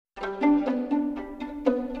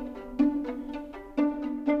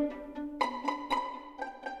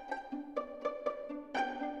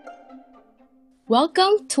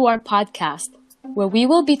Welcome to our podcast, where we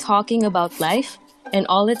will be talking about life and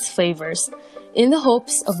all its flavors, in the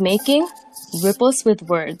hopes of making ripples with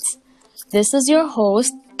words. This is your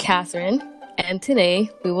host, Catherine, and today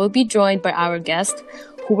we will be joined by our guest,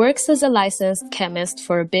 who works as a licensed chemist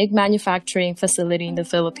for a big manufacturing facility in the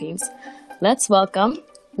Philippines. Let's welcome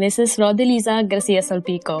Mrs. Rodeliza Garcia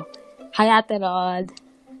Salpico. Hi, Ate Rod.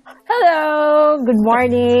 Hello! Good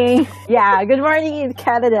morning! Yeah, good morning in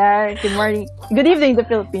Canada. Good morning. Good evening, the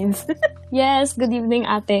Philippines. Yes, good evening,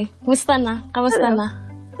 Ate. Kamusta na?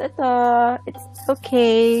 It's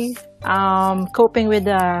okay. Coping with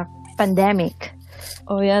the pandemic.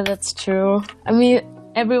 Oh yeah, that's true. I mean,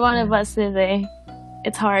 every one of us is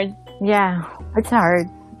it's hard. Yeah, it's hard.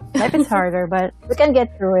 Life is harder, but we can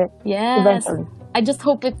get through it. Yes. Eventually. I just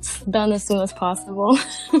hope it's done as soon as possible.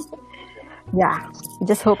 Yeah,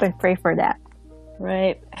 just hope and pray for that.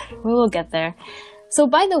 Right. We will get there. So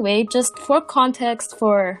by the way, just for context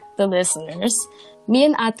for the listeners, me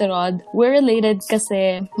and Ate Rod, we're related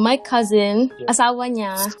kasi my cousin, asawa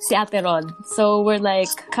niya, si Ate Rod. So we're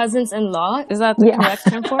like cousins-in-law. Is that the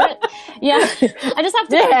correct term for it? Yeah. I just have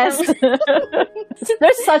to Yes.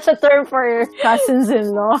 There's such a term for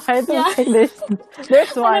cousins-in-law. I don't think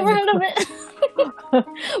there's one. I never heard of it.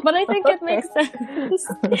 But I think it makes sense.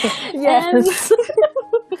 Yes.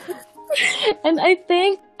 And I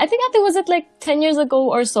think Ate, was it like 10 years ago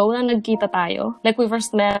or so na nagkita tayo? Like we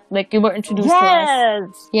first met, like you were introduced to us. Yes.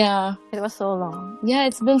 Yeah. It was so long. Yeah,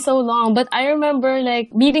 it's been so long. But I remember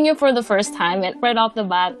like meeting you for the first time, and right off the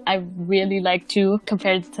bat, I really liked you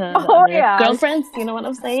compared to the other girlfriends. You know what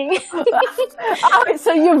I'm saying? Oh,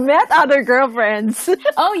 so you met other girlfriends.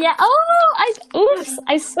 Oh yeah. Oops,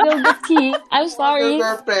 I spilled the tea. I'm sorry.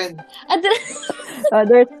 Girlfriend.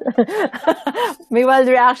 There's may wild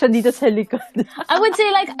reaction dito sa likod. I would say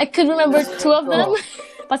like I could remember two of them.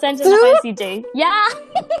 Pasensya na kayo, CJ. Yeah.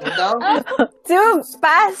 Two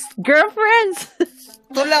past girlfriends.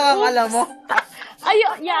 Ito lang ang alam mo.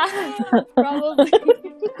 Yeah. Probably.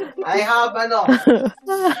 I have 100.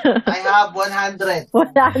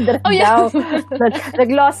 100 Oh, yeah. daw.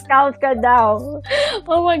 Nag-lost count ka daw.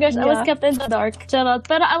 Oh my gosh, I was Yeah. kept in the dark. Charot.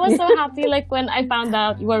 Pero I was so happy like when I found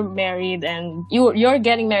out you were married and you're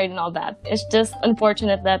getting married and all that. It's just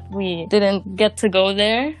unfortunate that we didn't get to go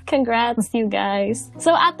there. Congrats, you guys.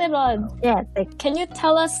 So Ate Rod, Yeah, can you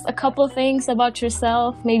tell us a couple things about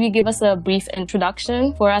yourself? Maybe give us a brief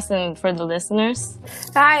introduction for us and for the listeners.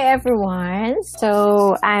 Hi everyone.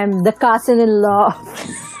 So I'm the cousin-in-law.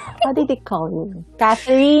 How did they call you?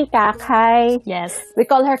 Catherine, Kakay. Yes. We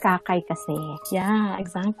call her Kakay kasi. Yeah,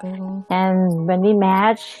 exactly. And when we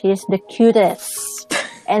met, she's the cutest.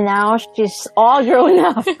 And now she's all grown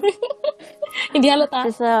up. Hindi halata.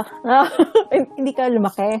 She's hindi ka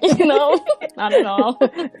lumaki. No, not at all.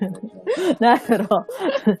 Not at all.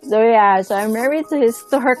 So I'm married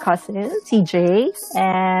to her cousin, CJ,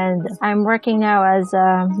 and I'm working now as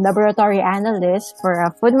a laboratory analyst for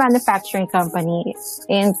a food manufacturing company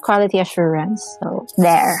in quality assurance. So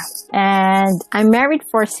there. And I'm married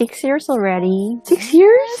for 6 years already. 6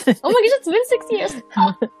 years? Oh my gosh, it's been 6 years.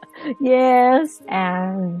 Yes,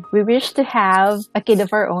 and we wish to have a kid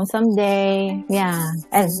of our own someday. Yeah.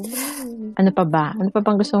 And ano pa ba? Ano pa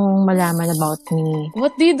bang gusto mong malaman about me?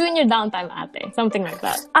 What do you do in your downtime, Ate? Something like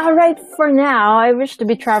that. Alright, for now, I wish to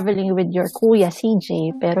be traveling with your kuya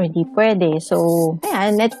CJ, pero hindi pwede. So,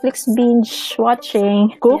 yeah, Netflix binge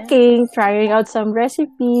watching, cooking, trying out some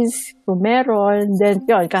recipes, kung meron. Then,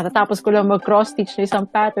 yun, katatapos ko lang mag-cross-stitch na isang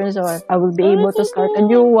pattern, so I will be able to start a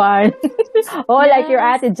new one. Like your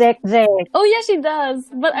ate, Jack. Oh yeah, she does.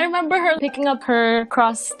 But I remember her picking up her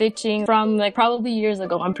cross-stitching from like probably years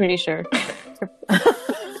ago, I'm pretty sure.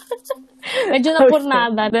 Medyo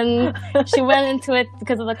napurnada. Then she went into it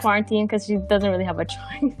because of the quarantine because she doesn't really have a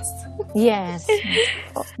choice. Yes.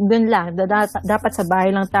 Dun lang. Dapat sa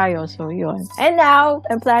bahay lang tayo. So, yun. And now,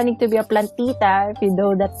 I'm planning to be a plantita, if you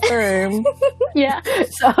know that term. Yeah.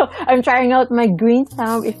 So, I'm trying out my green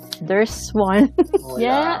thumb if there's one.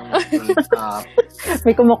 Yeah.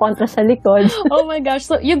 May kumukontra sa likod. Oh my gosh.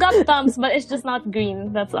 So, you got thumbs, but it's just not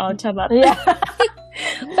green. That's all, chabat. Yeah.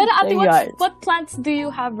 Pero Ate, what plants do you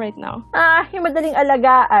have right now? Yung madaling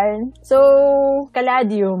alagaan. So,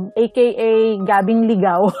 caladium, aka gabing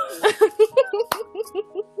ligaw.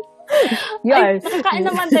 Ay, nakakain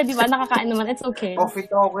naman tayo, di ba? Nakakain naman. It's okay. Okay.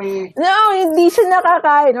 No, hindi siya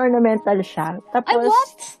nakakain. Ornamental siya. Tapos, Ay,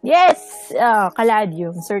 what? Yes!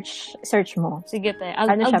 Caladium. Search mo. Sige, te.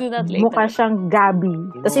 I'll do that later. Mukha siyang gabi.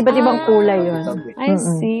 Tapos iba't ibang kulay yun. I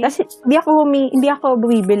see. Kasi hindi ako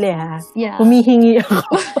bumibili, ha? Yeah. Humihingi ako.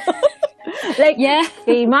 Like, Yeah.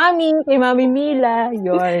 kay Mami Mila,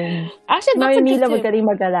 yun. Actually, that's Mami a good Mila, tip. magaling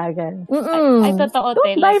mag-alaga. Ay, totoo, te.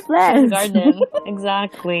 Don't buy Like, plants. garden.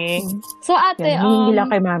 Exactly. So, ate, Yan, hihingi lang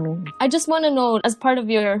kay Mami. I just want to know, as part of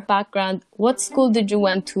your background, what school did you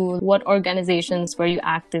went to? What organizations were you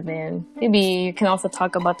active in? Maybe you can also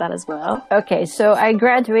talk about that as well. Okay, so I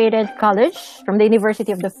graduated college from the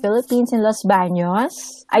University of the Philippines in Los Baños.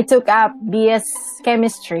 I took up BS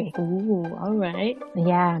Chemistry. Ooh, all right.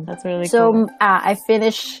 Yeah. That's really So cool. I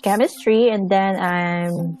finished chemistry, and then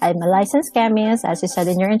I'm a licensed chemist, as you said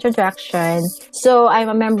in your introduction. So I'm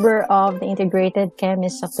a member of the Integrated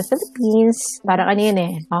Chemists of the Philippines. Parang ano yun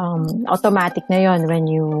eh, automatic na yun when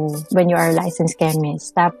you are a licensed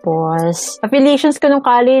chemist. Tapos, affiliations ko nung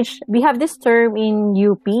college, we have this term in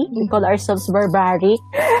UP. We call ourselves barbaric.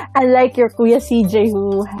 Unlike your Kuya CJ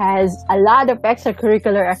who has a lot of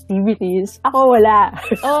extracurricular activities, ako wala.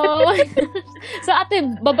 Oh. So, ate,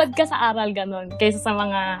 babad ka sa aral ganon kaysa sa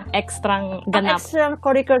mga extrang ganap.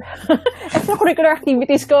 Extracurricular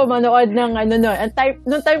activities ko, manood ng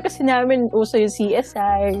nung time kasi namin, uso yung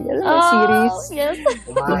CSI, series. Yes.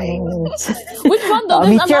 Kumain. Which one though?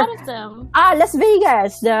 There's a Meteor. lot of them. Las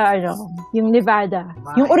Vegas, yung Nevada.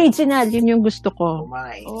 Kumain. Yung original, yun yung gusto ko.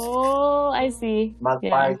 Kumain. Oh, I see.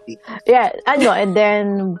 Mag-party. Yeah, and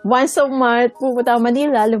then once a month, pupunta ako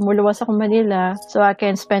Manila, lumuluwas ako Manila, so I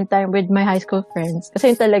can spend time with my high school friends. Kasi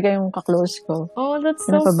yun talaga yung kaklose ko. Oh, that's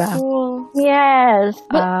Ano so pa ba? cool. Yes.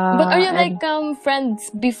 But are you and- like friends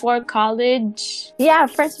before college? Yeah,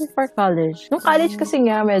 friends before college. Nung college kasi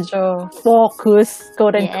nga, medyo focus,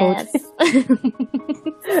 quote-unquote. Yes.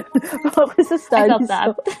 Focus sa I studies. felt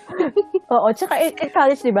that. Oo, tsaka in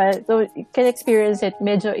college, di ba? So, you can experience it.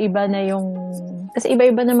 Medyo iba na yung... Kasi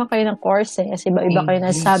iba-iba naman kayo ng courses. Iba-iba kayo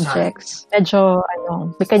ng subjects. Medyo,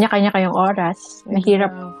 may kanya-kanya kayong oras.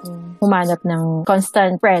 Mahirap humanap ng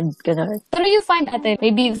constant friend. Ganun. Pero you find ate,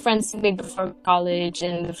 maybe the friends you made before college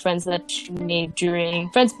and the friends that you made during,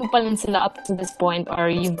 friends mo pa lang sila up to this point or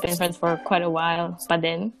you've been friends for quite a while pa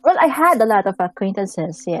din? Well, I had a lot of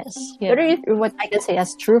acquaintances, yes. Yeah. Pero what I can say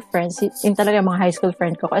as true friends, yung talaga mga high school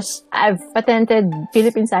friend ko. Kasi I've attended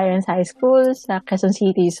Philippine Science High School sa Quezon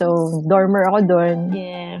City. So, dormer ako doon.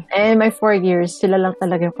 Yeah. And my 4 years, sila lang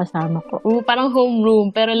talaga yung kasama ko. Ooh, parang homeroom,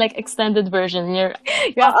 pero like extended version. You're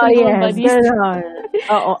Oo, after yes. buddies. Ganon.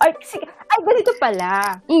 Oo. Ay, ganito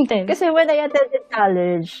pala. Ten. Kasi when I attended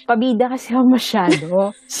college, pabida kasi ako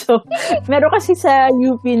masyado. So, meron kasi sa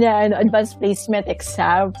UP na advanced placement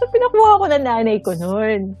exam. So, pinakuha ko na nanay ko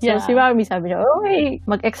noon. So, Yeah. si mami sabi niya, okay,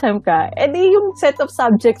 mag-exam ka. And then, yung set of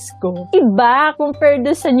subjects ko, iba compared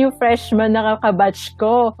doon sa new freshman na kakabatch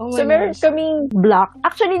ko. Oh So, my meron gosh. kaming block.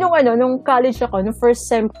 Actually, nung college ako, nung first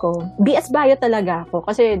sem ko, BS Bio talaga ako.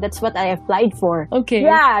 Kasi that's what I applied for. Okay.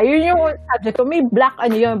 Yeah, yun yung subject ko. May block,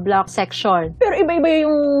 block section. Pero iba-iba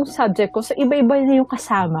yung subject ko. So, iba-iba na yung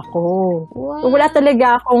kasama ko. Wow. So, wala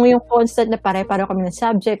talaga akong yung constant na pare-pare kami ng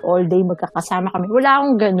subject. All day magkakasama kami. Wala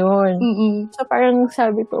akong ganun. Mm-mm. So, parang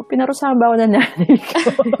sabi ko, pinarusahan ba ako ng nanay ko?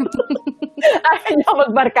 Ayaw niya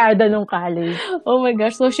magbarkada nung college. Oh my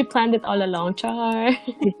gosh, so she planned it all along, Char.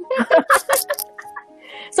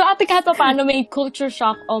 So, ate, kahit pa paano may culture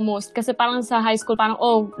shock almost. Kasi parang sa high school, parang,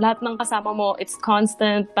 lahat ng kasama mo, it's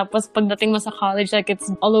constant. Tapos, pagdating mo sa college, like, it's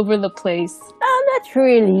all over the place. Not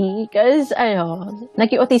really. Because,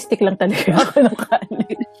 naging autistic lang talaga ako nung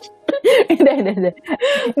college.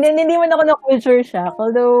 Hindi man ako na culture shock.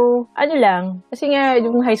 Although, kasi nga,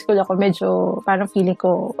 yung high school ako, medyo, parang feeling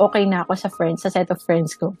ko, okay na ako sa friends, sa set of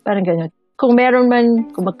friends ko. Parang ganun. Kung magkaroon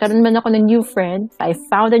man ako ng new friend, I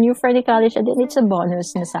found a new friend in college, and then it's a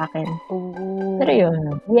bonus na sa akin. Ooh. Pero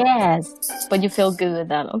yun. Yes. But you feel good with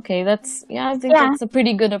that. Okay, I think that's a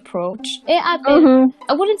pretty good approach. Ate, Mhm.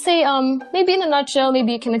 I wouldn't say, maybe in a nutshell, maybe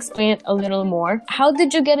you can explain it a little more. How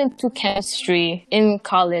did you get into chemistry in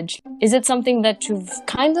college? Is it something that you've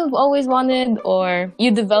kind of always wanted, or you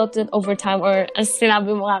developed it over time, or as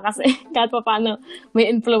sinabi mo nga kasi, kahit pa paano, may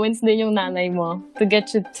influence din yung nanay mo to get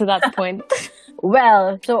you to that point?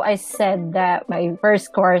 Well, so I said that my first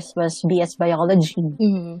course was BS Biology.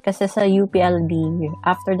 Mhm. Kasi sa UPLB,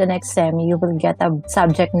 after the next sem, you will get a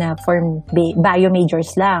subject na for bio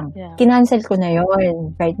majors lang. Yeah. Kinancel ko na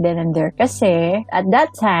yon right then and there. Kasi, at that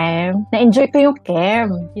time, na-enjoy ko yung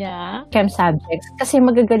Yeah. chem subjects kasi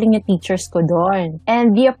magagaling yung teachers ko doon.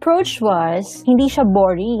 And the approach was, hindi siya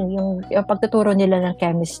boring yung pagtuturo nila ng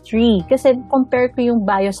chemistry. Kasi compare ko yung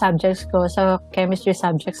bio subjects ko sa chemistry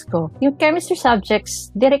subjects ko. Yung chemistry subjects,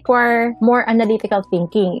 they require more analytical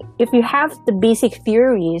thinking. If you have the basic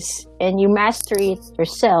theories and you master it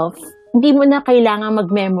yourself, hindi mo na kailangan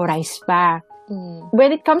mag-memorize pa.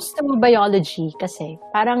 When it comes to biology kasi,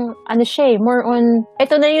 parang more on,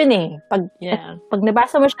 ito na yun eh. Pag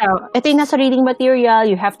nabasa mo siya, ito yung nasa reading material,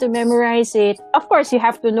 you have to memorize it. Of course, you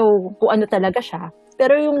have to know kung ano talaga siya.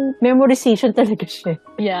 Pero yung memorization talaga siya.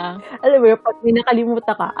 Yeah. Alam mo, pag may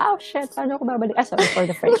nakalimutan ka, shit, paano ako babalik? Sorry for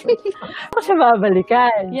the French word. Paano siya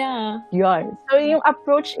babalikan? Yeah. Yun. So, yung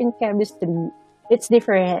approach in chemistry, it's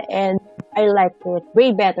different and I like it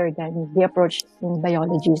way better than the approach in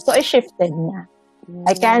biology. So, I shifted na.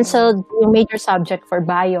 I canceled yung major subject for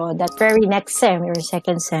bio that very next sem or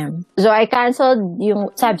second sem. So, I canceled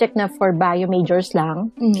yung subject na for bio majors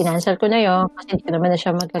lang. Kinancel ko na yun kasi hindi ko naman na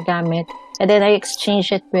siya magagamit. And then, I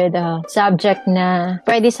exchanged it with a subject na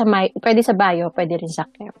pwede sa bio, pwede rin sa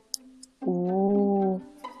chem. Ooh.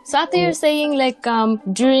 So, Ate, you're saying like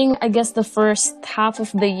during, I guess, the first half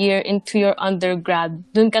of the year into your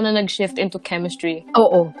undergrad, dun ka na nag-shift into chemistry?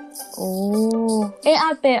 Oo. Oh.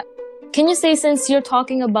 Ate, can you say, since you're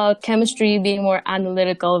talking about chemistry being more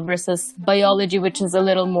analytical versus biology, which is a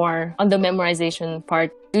little more on the memorization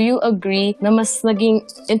part, do you agree na mas naging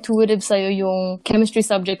intuitive sa'yo yung chemistry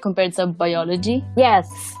subject compared sa biology? Yes.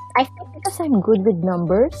 I think because I'm good with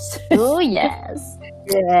numbers. Oh, yes.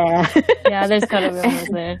 Yeah. Yeah, there's kind of numbers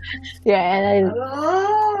there. Yeah, and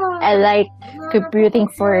I like computing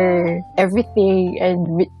for everything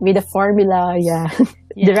and with the formula, yeah.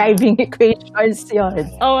 Deriving equations,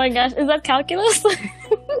 yun. Oh my gosh, is that calculus?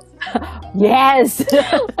 Yes!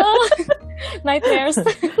 Oh, nightmares.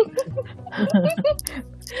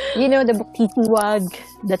 You know the book Titiwag?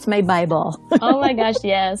 That's my Bible. Oh my gosh,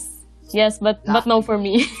 yes. Yes, but no for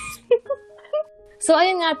me. So,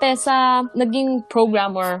 ayun nga, te, sa naging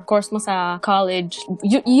program or course mo sa college,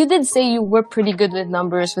 you did say you were pretty good with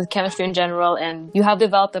numbers, with chemistry in general, and you have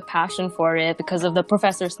developed a passion for it because of the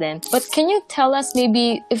professors then. But can you tell us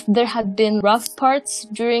maybe if there had been rough parts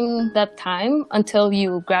during that time until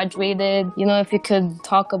you graduated? You know, if you could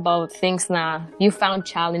talk about things na you found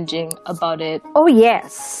challenging about it. Oh,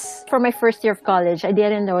 yes. For my first year of college, I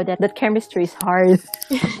didn't know that chemistry is hard.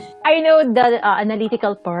 I know the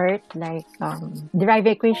analytical part, like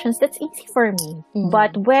deriving equations, that's easy for me.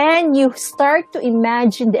 But when you start to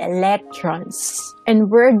imagine the electrons and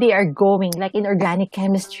where they are going, like in organic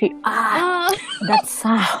chemistry, that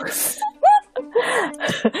sucks.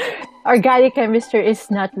 Organic chemistry is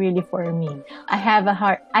not really for me. I had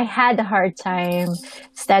a hard time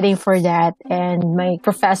studying for that, and my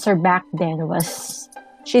professor back then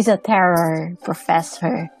she's a terror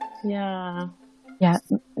professor. Yeah. Yeah,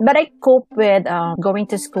 but I cope with going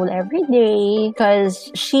to school every day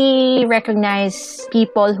because she recognized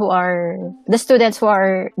the students who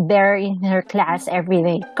are there in her class every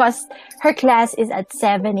day. Because her class is at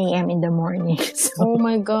 7 a.m. in the morning. So oh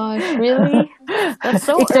my gosh, really? That's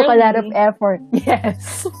so it took early. a lot of effort.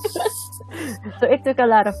 Yes. So it took a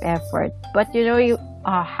lot of effort. But you know,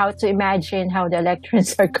 how to imagine how the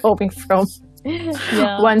electrons are going from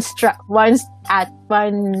one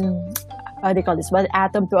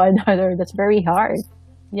atom to another. That's very hard.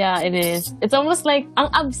 Yeah, it is. It's almost like, ang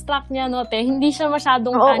abstract niya, no, te, hindi siya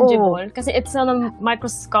masyadong tangible. Kasi it's on a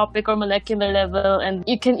microscopic or molecular level and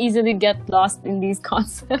you can easily get lost in these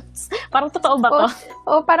concepts. Parang totoo ba to?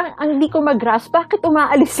 Parang hindi ko mag-grasp. Bakit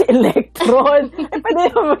umaalis si electron?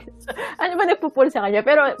 Ano ba nagpupul sa kanya?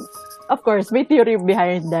 Pero, of course, may theory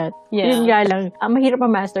behind that. Yeah. Yun nga lang, mahirap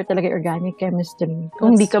ma-master talaga organic chemistry.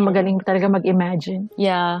 Kung hindi ka magaling talaga mag-imagine.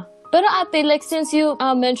 Yeah. Pero ate, like since you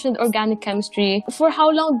mentioned organic chemistry, for how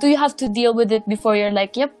long do you have to deal with it before you're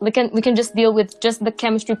like, yep, we can just deal with just the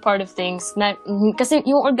chemistry part of things? Kasi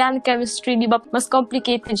yung organic chemistry, di ba, mas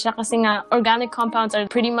complicated siya kasi nga organic compounds are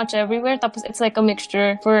pretty much everywhere. Tapos it's like a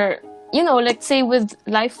mixture for, you know, like say with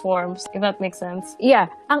life forms, if that makes sense. Yeah.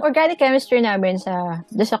 Ang organic chemistry namin sa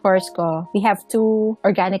course ko, we have 2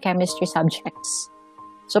 organic chemistry subjects.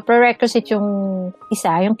 So, prerequisite yung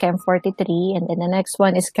isa, yung Chem 43, and then the next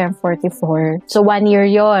one is Chem 44. So, 1 year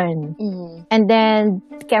yon. And then,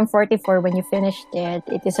 Chem 44, when you finished it,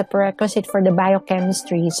 it is a prerequisite for the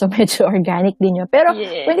biochemistry. So, medyo organic din yun. Pero,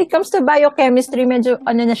 when it comes to biochemistry, medyo,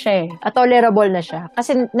 na siya tolerable na siya.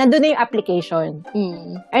 Kasi, nandun na yung application.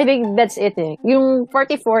 I think that's it Yung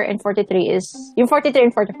 44 and 43 yung 43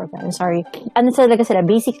 and 44, I'm sorry. Ano talaga sila?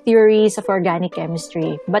 Basic theories of organic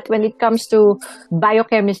chemistry. But when it comes to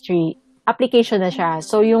biochemistry, application na siya.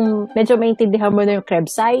 So, yung medyo maintindihan mo na yung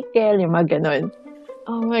Krebs cycle, yung mga ganun.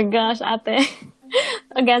 Oh my gosh, ate.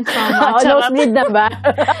 Again, trauma. Nosebleed na ba?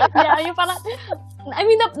 Yeah, yung parang, I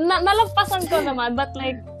mean, nalampasan ko naman, but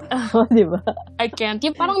like, di ba? I can't.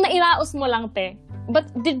 Yung parang nairaos mo lang, te. But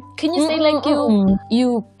can you say like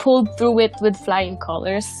you pulled through it with flying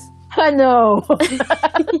colors? No.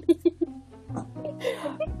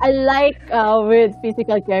 Unlike with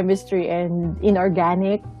physical chemistry and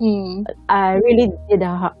inorganic, Hmm. I really did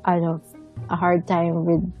a hard time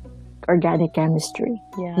with organic chemistry.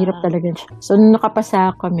 Hirap Yeah. talaga siya. So, nung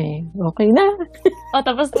nakapasa kami, okay na. Oh,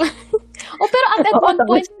 tapos oh, pero at Oo, one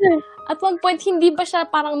tapos point, na. hindi ba siya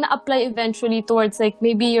parang na-apply eventually towards like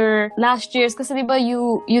maybe your last years? Kasi di ba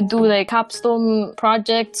you do like capstone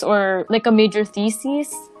projects or like a major thesis?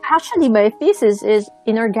 Actually, my thesis is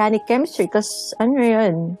in organic chemistry because ano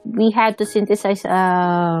yun, we had to synthesize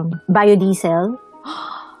biodiesel.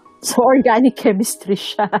 So, organic chemistry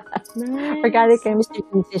siya. Organic chemistry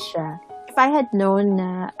thesis siya. If I had known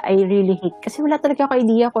na I really hate, kasi wala talaga ako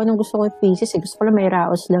idea kung anong gusto ko yung thesis. Gusto ko lang may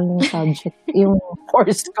raos lang yung subject, yung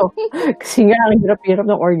course ko. Kasi nga, ang hirap-hirap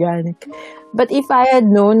ng organic. But if I had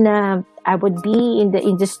known na I would be in the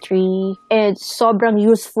industry and sobrang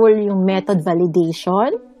useful yung method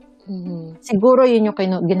validation, siguro yun yung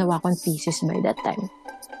ginawa kong thesis by that time.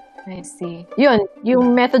 I see. Yun,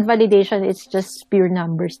 yung method validation, it's just pure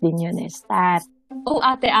numbers din yun. Stat. Oh,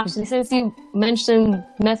 ate, actually, since you mentioned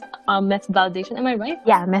method validation, am I right?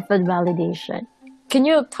 Yeah, method validation. Can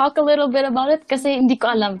you talk a little bit about it? Kasi hindi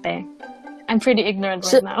ko alam, te. I'm pretty ignorant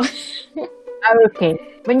right now. Okay.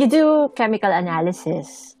 When you do chemical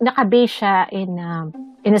analysis, nakabase siya in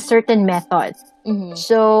a certain method.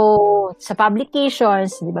 So, sa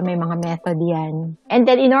publications, di ba may mga method yan. And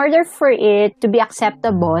then, in order for it to be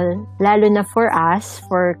acceptable, lalo na for us,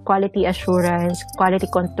 for quality assurance, quality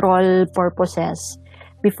control purposes,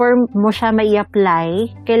 before mo siya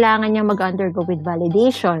mai-apply, kailangan niya mag-undergo with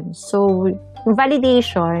validation. So, yung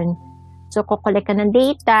validation, so kukolek ka ng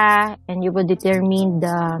data, and you will determine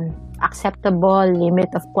the acceptable limit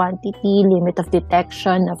of quantity, limit of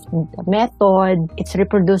detection of the method, its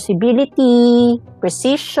reproducibility,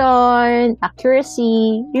 precision,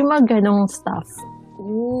 accuracy, yung mga ganong stuff.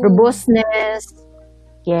 Ooh. Robustness,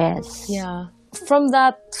 yes. Yeah. From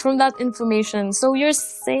that information, so you're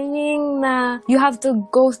saying that you have to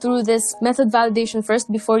go through this method validation first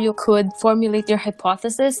before you could formulate your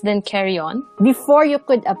hypothesis, then carry on? Before you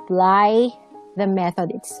could apply the method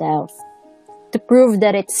itself to prove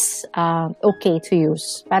that it's okay to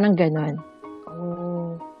use. Parang ganon.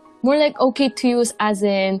 Oh. More like okay to use as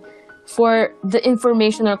in for the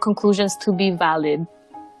information or conclusions to be valid.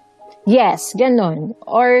 Yes, ganon.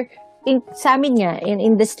 Or sa amin nga, in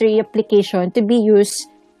industry application to be used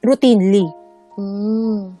routinely.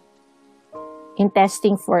 In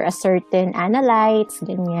testing for a certain analytes,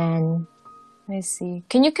 ganyan. I see.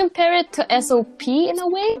 Can you compare it to SOP in a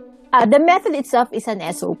way? The method itself is an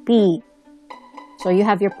SOP. So you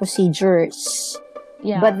have your procedures.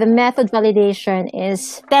 Yeah. But the method validation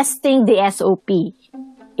is testing the SOP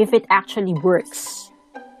if it actually works.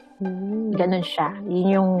 Ganon siya. Yun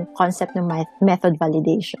yung concept ng method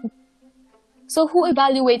validation. So who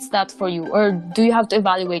evaluates that for you? Or do you have to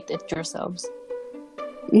evaluate it yourselves?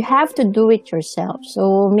 You have to do it yourself.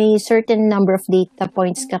 So may certain number of data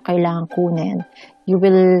points ka kailangan kunin. You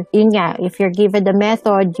will, yun nga, if you're given the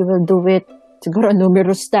method, you will do it siguro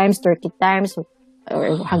numerous times, 30 times,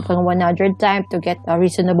 or hanggang 100 times to get a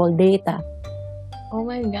reasonable data. Oh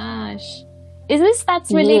my gosh. Is this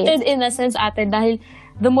stats related in a sense, ate? Dahil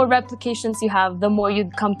the more replications you have, the more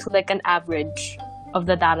you'd come to like an average of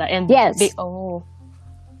the data. And yes.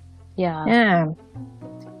 Yeah. Yeah.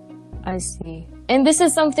 I see. And this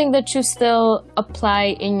is something that you still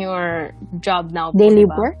apply in your job now. Daily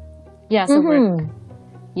diba? work? Yeah, so work.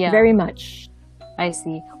 Yeah. Very much. I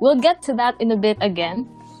see. We'll get to that in a bit again.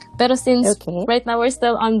 Pero since right now we're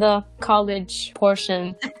still on the college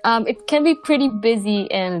portion, it can be pretty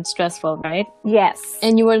busy and stressful, right? Yes.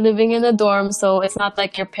 And you were living in a dorm, so it's not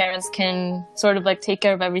like your parents can sort of like take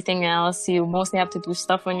care of everything else. You mostly have to do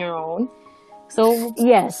stuff on your own. So,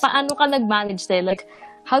 yes. Paano ka nag-manage day? Like,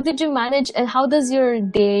 how did you manage and how does your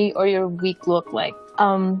day or your week look like?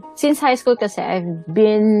 Since high school kasi, I've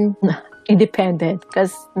been independent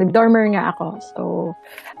because nag-dormer nga ako. So,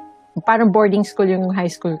 parang boarding school yung high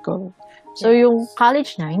school ko. So, yung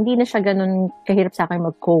college na, hindi na siya ganun kahirap sa akin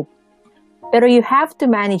mag-cope. Pero you have to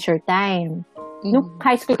manage your time. Nung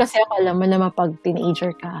high school kasi ako, alam mo naman pag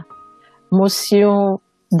teenager ka, most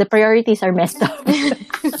the priorities are messed up.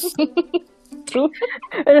 True.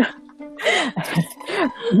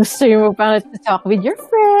 Gusto mo pa talk with your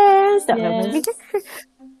friends,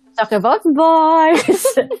 talk about boys.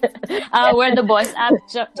 Where the boys at?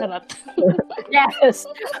 Charot. Yes.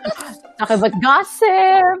 Talk about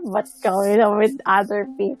gossip, what's going on with other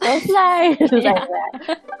people's lives. Yeah. Like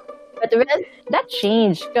that. But that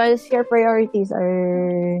changed because your priorities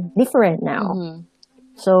are different now.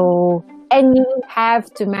 So, and you have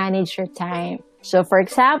to manage your time. So, for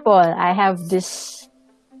example, I have this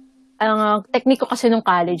ang technique ko kasi nung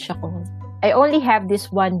college ako, I only have this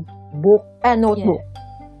one book, notebook.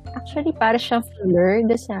 Yeah. Actually, para siyang filler,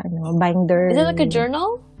 sa binder. Is it like a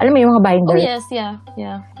journal? Alam mo yung mga binder? Oh, yes, yeah.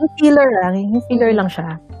 Yung filler lang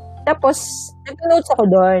siya. Tapos, nag-notes ako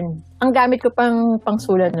doon. Ang gamit ko pang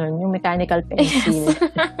sulat nun, yung mechanical pencil. Yes.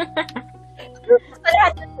 Sa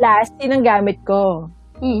lahat ng class, yun ang gamit ko.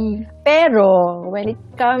 Mm-hmm. Pero, when it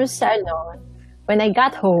comes sa when I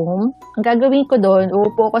got home, ang gagawin ko doon,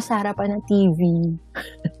 uupo ko sa harapan ng TV.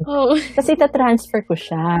 Oh. Kasi transfer ko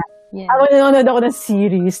siya. Yeah. Ako nanonood ako ng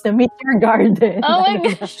series na Meet Your Garden. Oh my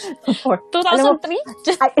gosh. 2003?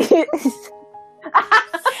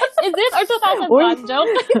 Is it? Or 2001?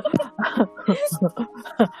 Joke?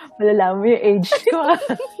 Malalaman mo yung age ko.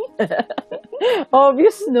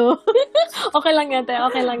 Obvious, no? Okay lang yan, te.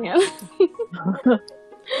 Okay lang yan.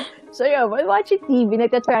 So, while watching TV,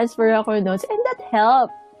 nagta-transfer ako notes, and that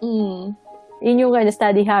helped. Yun yung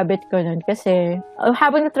study habit ko nun. Kasi,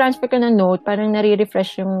 habang na-transfer ko ng note, parang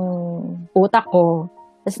nare-refresh yung utak ko.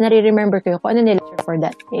 Tapos nare-remember ko kung ano nila for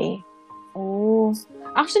that day. Oh.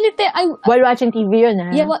 Actually, while watching TV yun,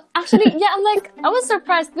 ha? Yeah, well, actually, yeah, I was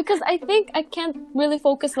surprised because I think I can't really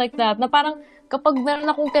focus like that. Na parang, kapag meron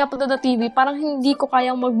akong pinapanood na TV, parang hindi ko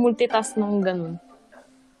kayang mag-multitask ng ganun.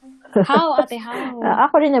 How, ate, how?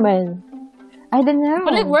 Ako rin naman. I don't know.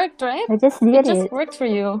 But it worked, right? I just did it. It just worked for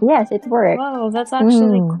you. Yes, it worked. Wow, that's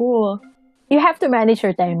actually cool. You have to manage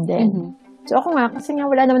your time then. Mm-hmm. So ako nga, kasi nga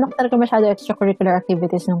wala naman ako talaga masyado extracurricular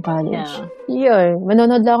activities ng college. Yeah. Yun,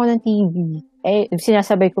 manonood lang ako ng TV.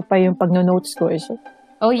 Sinasabay ko pa yung pag-notes ko. So,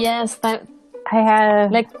 oh yes, I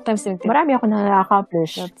have... Like, times 50. Marami ako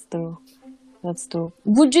na-accomplish. That's true.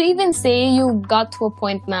 Would you even say you got to a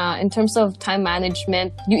point na, in terms of time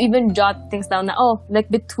management, you even jot things down na, like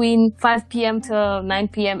between 5 p.m. to 9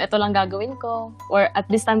 p.m., ito lang gagawin ko? Or at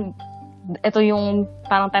this time, ito yung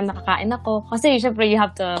parang time nakakain ako? Kasi syempre, you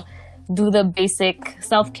have to do the basic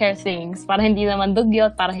self-care things para hindi naman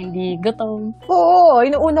dugyot, para hindi gutom. Oo,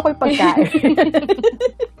 inuuna ko yung pagkain.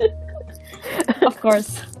 Of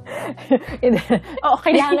course.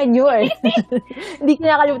 Kailangan yun. Hindi ko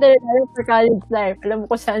nakalimutan na for college life. Alam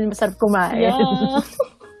mo kung saan masarap kumain. Yeah.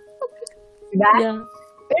 Diba? Yeah.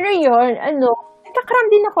 Pero yun, nagkakram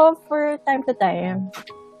din ako for time to time.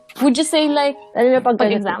 Would you say like, pag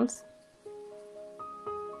exams?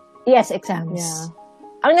 Yes, exams. Yeah.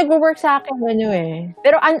 Ang nag-work sa akin,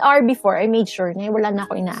 Pero an hour before, I made sure na wala na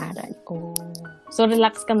ako inaaral. Oh. So,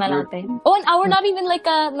 relax ka na lang, te. Oh, an hour, not even like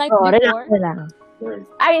a night before? Relax na lang.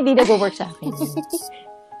 Ay, hindi nag-work sa akin.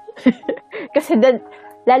 Kasi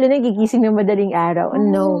lalo na gigising ng madaling araw.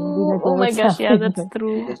 No, hindi nag-work oh my gosh, yeah, that's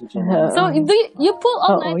true. So, you pull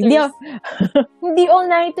all-nighters? Hindi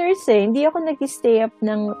all-nighters Hindi ako nag-stay up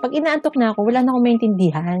ng... Pag inaantok na ako, wala na akong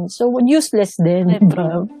maintindihan. So, useless din.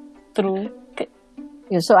 True.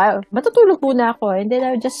 So, matutulog muna ako. And then,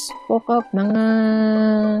 I just woke up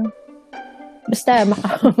basta,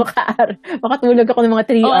 makatulog ako ng mga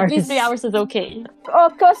 3 hours. At least 3 hours is okay. Oh,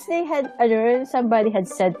 because somebody had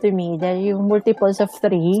said to me that yung multiples of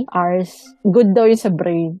 3 hours, good daw yun sa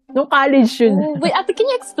brain. Nung college yun. Oh, wait, ate, can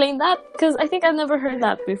you explain that? Because I think I've never heard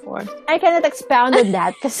that before. I cannot expound on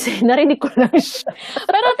that kasi narinig ko lang siya.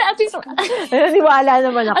 Pero ate, at least... Naniwala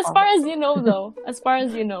naman ako. As far as you know, though. As far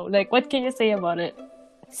as you know. Like, what can you say about it?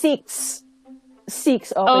 6,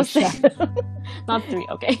 okay siya. Not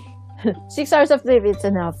 3, okay. 6 hours of sleep, it's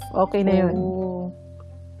enough. Okay na yun. Oh.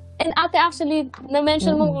 And ate, actually,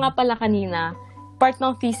 na-mention mo nga pala kanina, part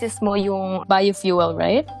ng thesis mo yung biofuel,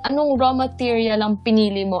 right? Anong raw material ang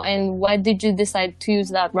pinili mo and why did you decide to use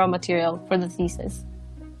that raw material for the thesis?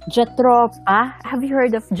 Jatropha? Have you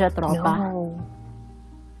heard of Jatropha? No.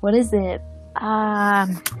 What is it?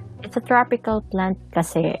 It's a tropical plant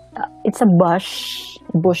kasi. It's a bush.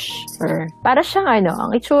 Or, para siyang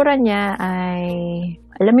ang itsura niya ay,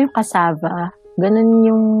 alam mo yung cassava? Ganun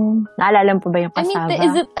yung, naalala mo pa ba yung cassava? I mean,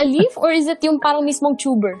 is it a leaf or is it yung parang mismong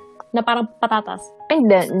tuber? Na parang patatas?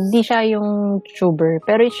 Hindi siya yung tuber.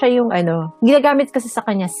 Pero siya yung ginagamit kasi sa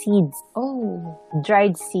kanya seeds. Oh.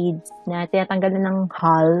 Dried seeds na tinatanggalan ng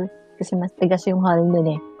hull. Kasi mas tigas yung hull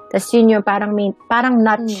nun Tapos yun yung parang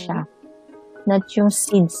nut siya. Nut yung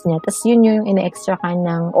seeds niya. Tapos yun yung ina-extra ka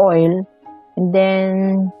ng oil. And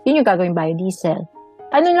then, yun yung gagawin biodiesel.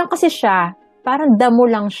 Ano lang kasi siya, parang damo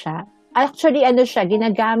lang siya. Actually,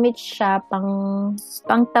 ginagamit siya pang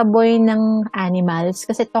taboy ng animals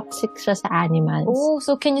kasi toxic siya sa animals. Oh,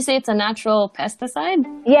 so can you say it's a natural pesticide?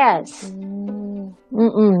 Yes.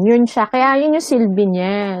 Yun siya. Kaya yun yung silbi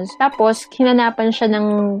niya. Tapos, hinanapan siya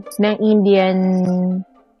ng Indian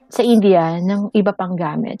sa India ng iba pang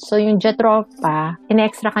gamit. So, yung Jatropha,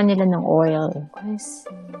 in-extra kanila ng oil. I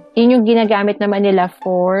see. Yun yung ginagamit naman nila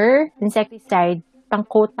for insecticide,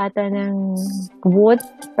 pang-coat ata ng wood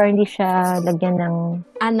para hindi siya lagyan ng...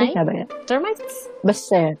 Anay? Ano ba yun? Termites?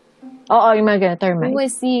 Basta yun. Oo, yung mga ganun, termite. Oh,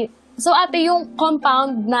 I see. So, ate, yung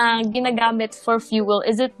compound na ginagamit for fuel,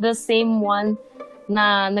 is it the same one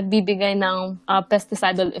na nagbibigay ng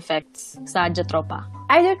pesticidal effects sa Jatropha?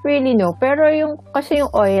 I don't really know. Pero kasi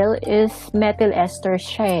yung oil is methyl esters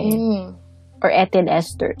siya eh. Or ethyl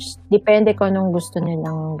esters. Depende kung anong gusto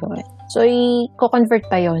nilang gawin. So, i-convert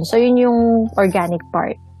pa yon. So, yun yung organic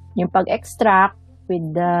part. Yung pag-extract with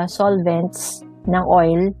the solvents ng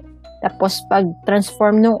oil. Tapos,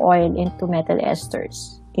 pag-transform ng oil into methyl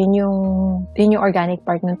esters. Yun yung organic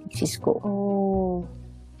part ng thesis ko. Oh.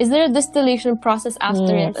 Is there a distillation process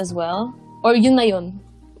after it as well? Or yun na yun?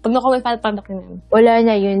 Pag nakuha product na yun? Wala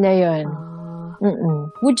na, yun na yun.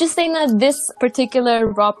 Would you say na this particular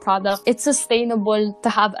raw product, it's sustainable to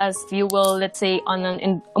have as fuel, let's say, on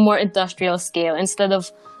a more industrial scale, instead of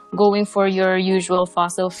going for your usual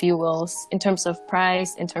fossil fuels in terms of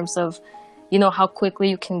price, in terms of, how quickly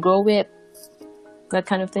you can grow it, that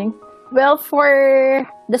kind of thing? Well, for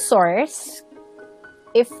the source,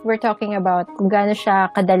 if we're talking about kung gaano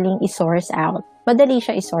siya kadaling i-source out, madali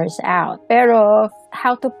siya i-source out. Pero,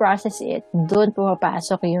 how to process it, doon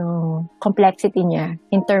pumapasok yung complexity niya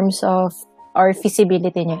in terms of, or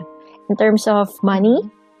feasibility niya. In terms of money,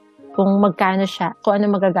 kung magkano siya, kung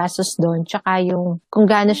ano magagastos doon, tsaka yung, kung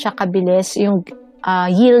gaano siya kabilis, yung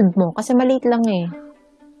yield mo. Kasi maliit lang eh.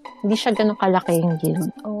 Hindi siya ganun kalaki yung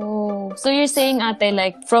yield. Oh. So you're saying, ate,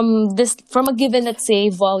 like, from a given, let's say,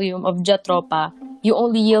 volume of Jatropha, you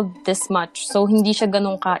only yield this much. So, hindi siya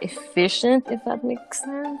ganun ka-efficient, if that makes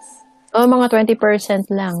sense? O, mga 20%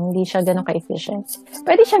 lang. Hindi siya ganun ka-efficient.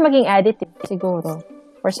 Pwede siya maging additive, siguro.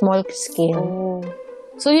 For small scale. Oh.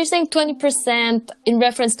 So, you're saying 20% in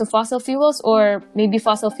reference to fossil fuels, or maybe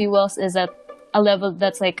fossil fuels is at a level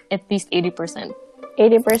that's like at least 80%?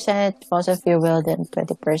 80% fossil fuel, then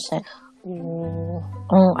 20%.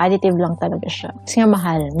 Additive lang talaga siya. Kasi nga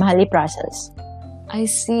mahal. Mahal i-process. I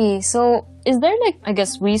see. So, is there like, I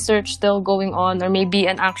guess, research still going on, or maybe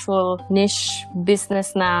an actual niche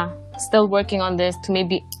business na still working on this to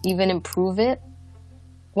maybe even improve it?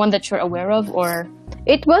 One that you're aware of, or?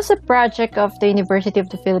 It was a project of the University of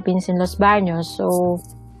the Philippines in Los Baños, so,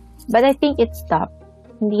 but I think it stopped.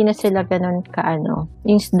 Hindi na sila ganun kaano.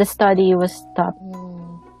 The study was stopped.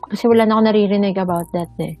 Kasi wala na ako naririnig about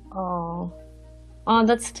that eh. Oh,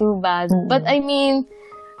 that's too bad. But I mean,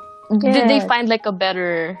 did they find like a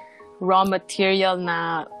better raw material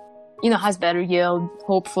na, has better yield,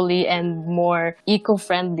 hopefully, and more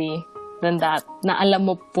eco-friendly than that, na alam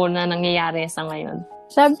mo po na nangyayari sa ngayon?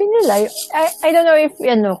 Sabi nila, I don't know if,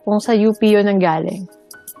 kung sa UP yun ang galing.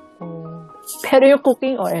 Pero yung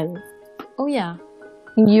cooking oil. Oh, yeah.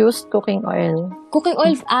 Used cooking oil. Cooking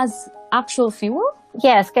oil as actual fuel?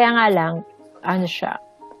 Yes, kaya nga lang, siya,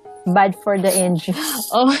 bad for the engine.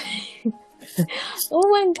 Oh. Oh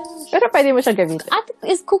my gosh. Pero pwede mo siya gamitin.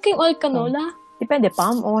 Is cooking oil canola? Depende,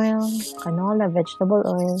 palm oil, canola, vegetable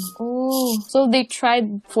oil. Oh. So they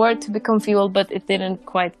tried for it to become fuel, but it didn't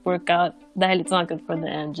quite work out dahil it's not good for the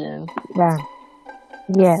engine. Yeah.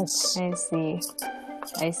 Yes.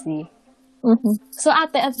 I see. Mm-hmm. So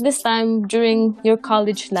ate, at this time, during your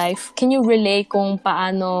college life, can you relay kung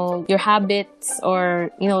paano your habits or,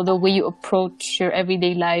 the way you approach your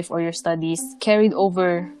everyday life or your studies carried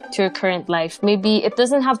over to your current life? Maybe it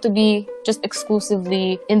doesn't have to be just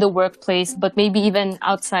exclusively in the workplace, but maybe even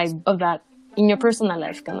outside of that, in your personal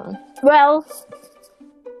life, kanon. Well,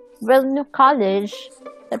 no college,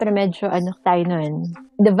 siyempre medyo tayo nun.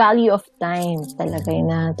 The value of time talaga yung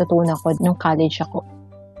natutunan ko nung college ako.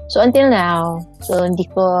 So, until now,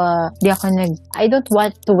 I don't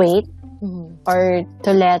want to wait or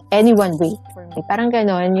to let anyone wait for me. Parang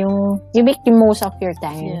ganon, you make the most of your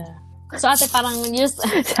time. Yeah. So, ate, parang just,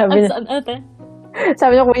 sabi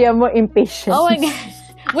na kuya mo, impatient. Oh my God.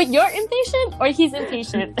 Wait, you're impatient or he's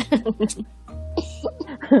impatient?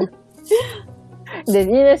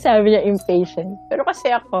 Then, yun na sabi niya, impatient. Pero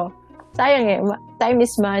kasi ako, sayang eh, time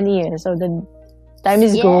is money eh. So, time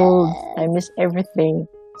is gold. Time is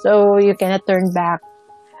everything. So, you cannot turn back.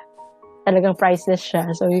 Talagang priceless siya.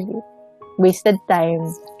 So, you wasted time.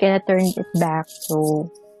 Cannot turn it back. So,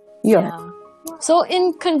 yeah. So,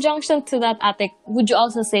 in conjunction to that, ate, would you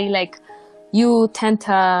also say, like, you tend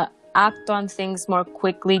to act on things more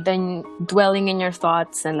quickly than dwelling in your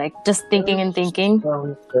thoughts and, like, just thinking and thinking?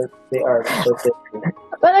 They are so different.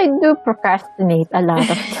 But I do procrastinate a lot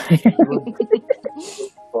of time.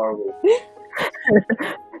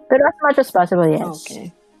 But as much as possible, yes.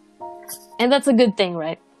 Okay. And that's a good thing,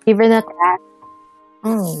 right? Given a task,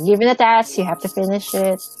 given a task, you have to finish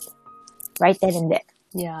it right then and there.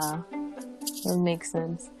 Yeah. That makes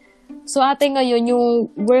sense. So ate ngayon,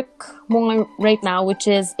 yung work mo right now, which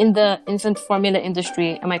is in the infant formula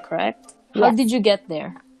industry, am I correct? How Yes. did you get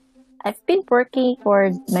there? I've been working for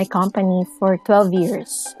my company for 12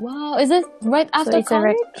 years. Wow, is it right after it's a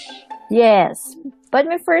college? Yes. But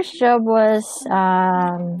my first job was,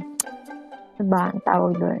 ano ba ang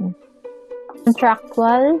tawag doon?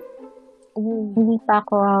 Contractual. Ooh. Hindi pa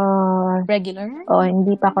ako, Regular?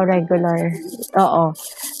 hindi pa ako regular. Oo.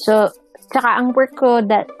 So, tsaka ang work ko,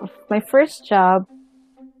 my first job,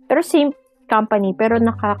 pero same company, pero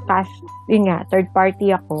naka-cash, yun nga, third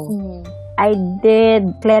party ako. I did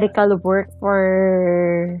clerical work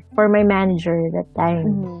for my manager that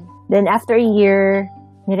time. Then after a year,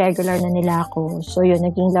 ni-regular na nila ako. So yun,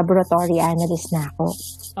 naging laboratory analyst na ako.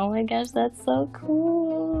 Oh my gosh, that's so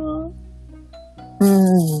cool.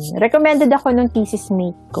 Recommended ako ng thesis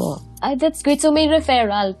mate ko. Ay, that's great. So may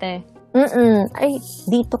referral, te. Ay,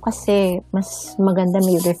 dito kasi, mas maganda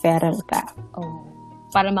may referral ka. Oh.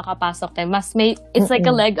 Para makapasok tayo. It's like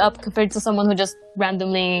a leg up compared to someone who just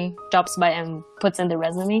randomly drops by and puts in the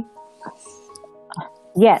resume.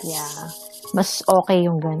 Yes. Yeah. Mas okay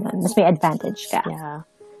yung ganun. Mas may advantage ka. Yeah.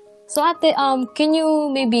 So ate, can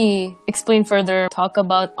you maybe explain further, talk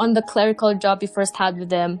about on the clerical job you first had with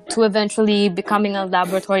them to eventually becoming a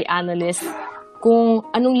laboratory analyst, kung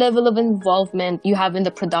anong level of involvement you have in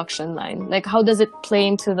the production line? Like, how does it play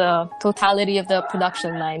into the totality of the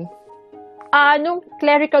production line? Nung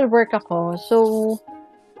clerical work ako, so,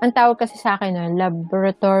 ang tawag kasi sa akin nun,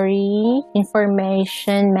 Laboratory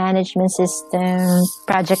Information Management System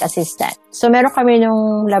Project Assistant. So, meron kami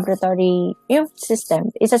nung laboratory, yung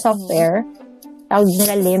system, it's a software, tawag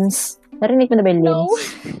nila LIMS. Narinig mo na ba yung LIMS? No.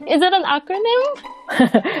 Is that an acronym?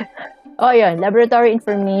 Yun, Laboratory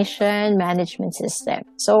Information Management System.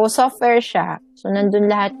 So, software siya. So,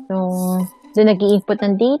 nandun lahat nung doon nag-i-input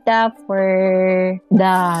ng data for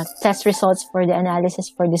the test results for the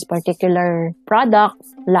analysis for this particular product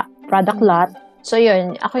lot. So,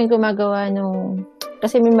 yun. Ako yung gumagawa nung,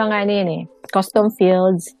 kasi may mga custom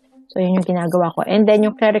fields. So, yun yung ginagawa ko. And then,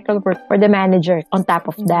 yung clerical work for the manager on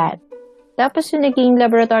top of that. Tapos, yung naging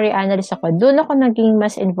laboratory analyst ako, doon ako naging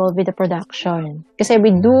mas involved with the production. Kasi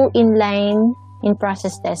we do inline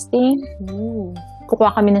in-process testing.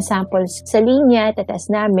 Kukuha kami ng samples sa linya, itetest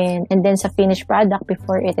namin, and then sa finished product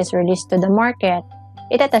before it is released to the market,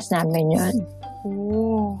 itetest namin yun.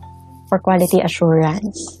 For quality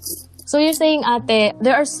assurance. So you're saying, ate,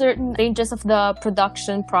 there are certain ranges of the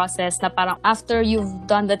production process na parang after you've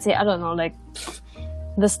done, let's say, I don't know, like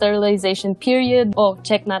the sterilization period,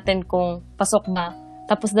 check natin kung pasok na.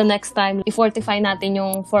 Tapos the next time, i-fortify natin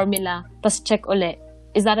yung formula, tapos check uli.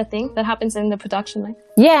 Is that a thing that happens in the production line?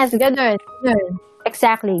 Yes, ganun.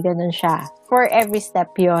 Exactly, ganun siya. For every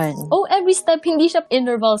step yun. Oh, every step, hindi siya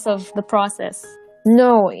intervals of the process.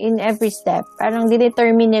 No, in every step. Parang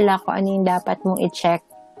didetermine nila kung ano yung dapat mong i-check.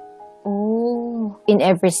 In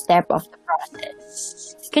every step of the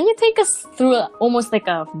process. Can you take us through almost like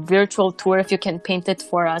a virtual tour, if you can paint it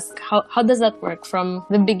for us? How does that work from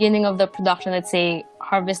the beginning of the production, let's say,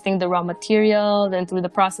 harvesting the raw material, then through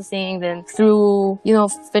the processing, then through,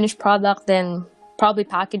 finished product, then probably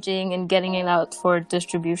packaging and getting it out for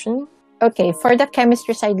distribution? Okay, for the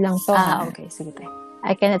chemistry side lang to. Okay. Sige tayo.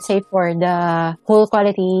 I cannot say for the whole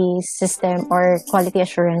quality system or quality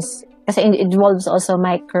assurance kasi it involves also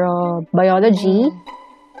microbiology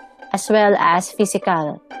as well as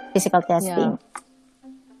physical testing.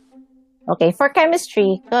 Yeah. Okay, for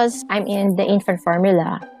chemistry, because I'm in the infant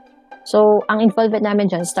formula, so ang involvement namin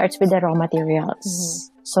dyan starts with the raw materials.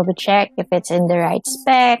 So we check if it's in the right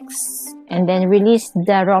specs, and then release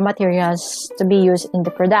the raw materials to be used in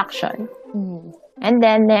the production. And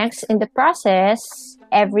then next, in the process,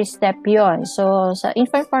 every step yon. So sa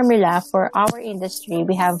infant formula, for our industry,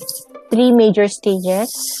 we have 3 major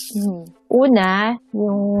stages. Una,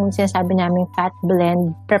 yung sinasabi namin fat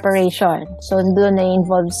blend preparation. So doon na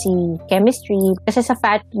involve si chemistry. Kasi sa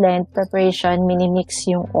fat blend preparation, minimix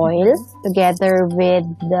yung oil together with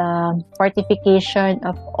the fortification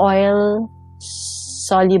of oil-soluble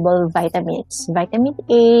vitamins. Vitamin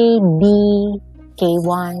A, D,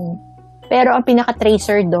 K1. Pero ang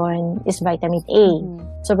pinaka-tracer doon is vitamin A.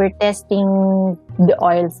 So we're testing the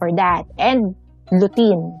oil for that. And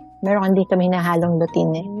lutein. Meron dito may nahalong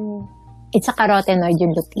lutein eh. It's a carotenoid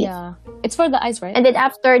yung lutein. Yeah. It's for the eyes, right? And then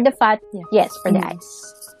after the fat, yes, for the eyes.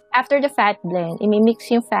 After the fat blend, imimix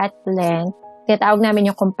yung fat blend tinatawag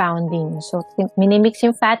namin yung compounding. So, minimix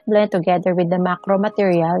yung fat blend together with the macro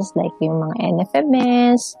materials like yung mga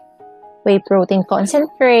NFMS, whey protein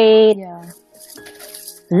concentrate,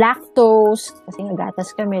 lactose, kasi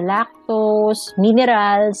gatas kami, lactose,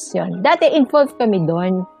 minerals, yun. Dati involved kami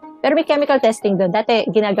doon. Pero may chemical testing doon. Dati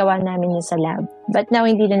ginagawa namin yun sa lab. But now,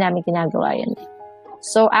 hindi na namin ginagawa yun.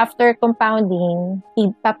 So, after compounding,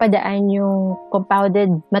 ipapadaan yung compounded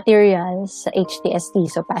materials sa HTST,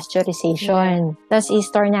 so pasteurization. Tapos,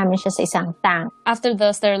 i-store namin siya sa isang tank. After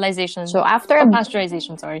the sterilization. So, after...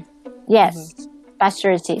 pasteurization, sorry. Yes,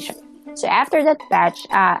 pasteurization. So, after that batch,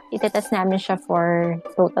 itetest namin siya for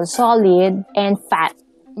total solid and fat.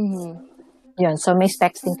 Yun, so may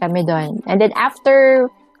specs din kami doon. And then, after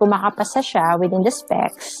kung makapasa siya within the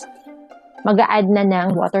specs, mag-a-add na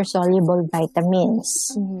ng water-soluble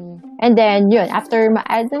vitamins. And then, yun, after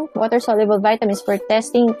ma-add ng water-soluble vitamins for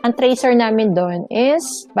testing, ang tracer namin doon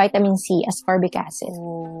is vitamin C, ascorbic acid.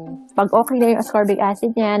 Pag okay na yung ascorbic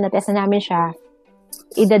acid niya, natest na namin siya,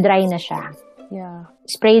 ida-dry na siya. Yeah.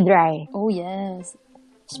 Spray dry. Oh, yes.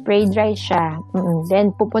 Spray dry siya.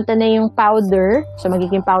 Then, pupunta na yung powder. So,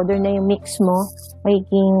 magiging powder na yung mix mo.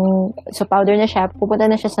 So, powder na siya. Pupunta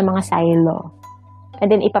na siya sa mga silo. And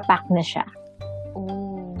then, ipapack na siya.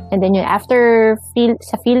 Oh. And then, yun, after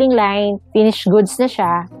sa filling line, finished goods na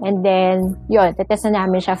siya. And then, yun, tetest na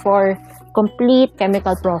namin siya for complete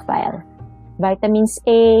chemical profile. Vitamins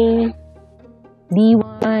A,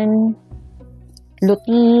 B1,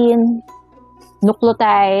 lutein,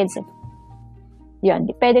 nucleotides. Yun,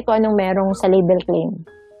 depende ko anong merong sa label claim.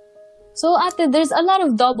 So, ate, there's a lot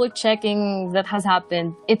of double checking that has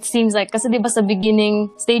happened. It seems like, kasi diba sa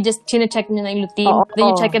beginning stages, chine-check nyo na yung lutein,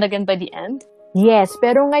 then you check it again by the end? Yes,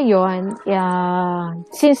 pero ngayon,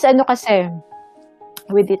 since kasi,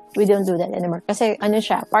 we don't do that anymore. Kasi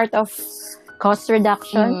siya, part of cost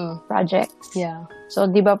reduction projects. Yeah. So,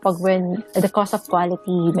 di ba pag when the cost of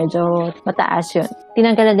quality medyo mataas yun,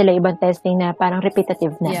 tinanggalan nila ibang testing na parang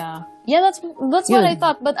repetitive na. Yeah. Yeah, that's what I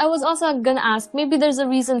thought. But I was also gonna ask, maybe there's a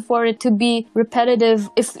reason for it to be repetitive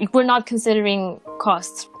if we're not considering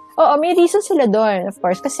costs. Oo, may reason sila doon, of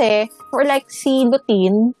course. Kasi, for like si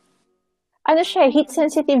lutein, siya, heat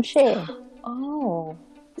sensitive siya. Oh.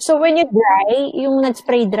 So, when you dry, yung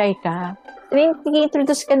nag-spray dry ka,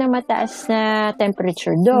 i-introduce ka na mataas na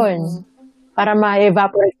temperature doon para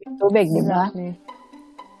ma-evaporate yung tubig, di ba? Exactly.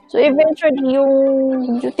 So, eventually, yung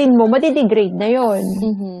lutein mo, madidegrade na yun.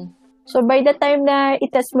 So, by the time na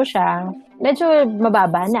itest mo siya, medyo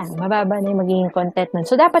mababa na. Mababa na yung magiging content nun.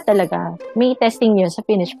 So, dapat talaga, may testing yun sa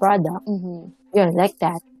finished product. Yun, like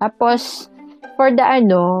that. Tapos, for the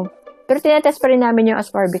pero tinatest pa rin namin yung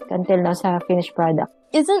ascorbic until now sa finished product.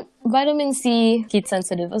 Isn't vitamin C heat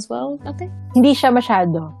sensitive as well, ate? Hindi siya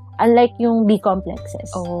masyado. Unlike yung B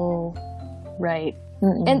complexes. Oh, right.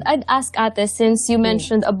 And I'd ask ate, since you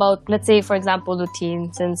mentioned about, let's say, for example,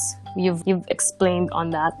 lutein, since you've explained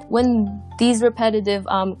on that, when these repetitive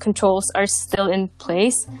controls are still in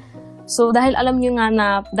place, so dahil alam nyo nga na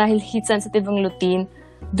dahil heat sensitive ang lutein,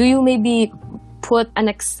 do you maybe put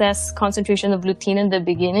an excess concentration of lutein in the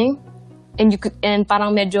beginning? And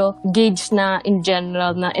parang medyo gauge na in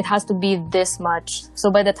general na it has to be this much. So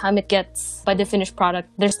by the time it gets by the finished product,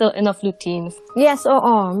 there's still enough lutein. Yes,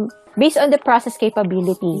 oo. Based on the process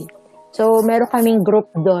capability. So meron kaming group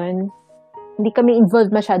doon. Hindi kami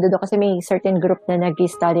involved masyado doon kasi may certain group na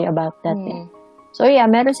nag-study about that. So yeah,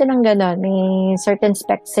 meron silang ganon. May certain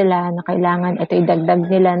specs sila na kailangan ito idagdag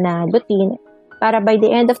nila na lutein para by the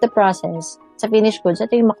end of the process, sa finished goods,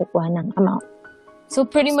 ito yung makukuha ng amount. So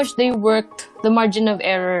pretty much they worked the margin of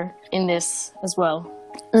error in this as well.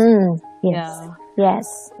 Yes. Yeah. Yes.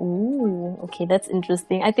 Ooh, okay, that's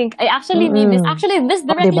interesting. I think I actually need this. Actually, this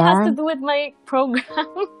directly has to do with my program.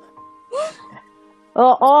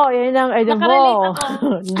 Oo, yun ang mo.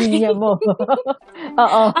 Linya mo.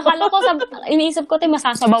 Oo. Akala ko, iniisip ko,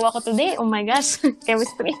 masasabaw ako today. Oh my gosh,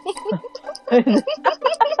 chemistry.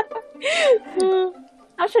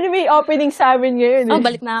 Actually, may opening sa amin ngayon. Oh,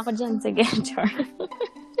 balik na ako dyan. Sige, sure.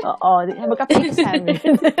 Oo, magka-pick sa amin.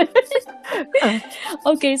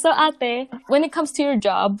 Okay, so ate, when it comes to your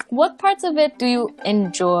job, what parts of it do you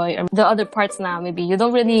enjoy? Or the other parts na maybe you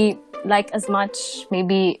don't really like as much?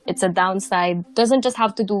 Maybe it's a downside. Doesn't just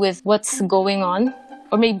have to do with what's going on?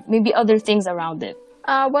 Or maybe other things around it?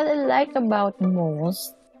 What I like about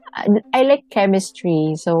most, I like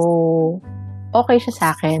chemistry. So, okay siya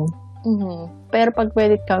sa akin. Pero pag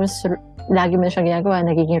when it comes to, lagi mo na siya ginagawa,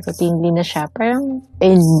 nagiging routinely na siya. Parang,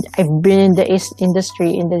 I've been in the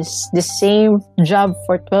industry, in the same job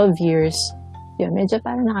for 12 years. yun, medyo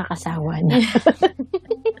parang nakakasawa na.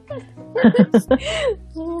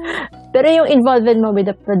 Pero yung involvement mo with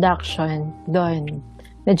the production, doon,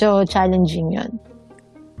 medyo challenging yun.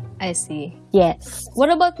 I see. Yes. What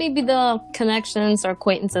about maybe the connections or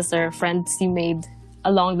acquaintances or friends you made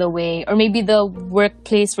along the way? Or maybe the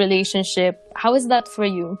workplace relationship? How is that for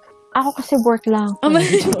you? Ako kasi work lang.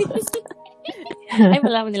 Ay,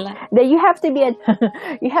 malaman nila. You have to be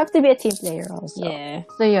a team player also. Yeah.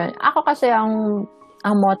 So yun, ako kasi ang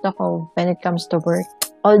motto ko when it comes to work,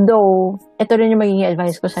 although ito rin yung magiging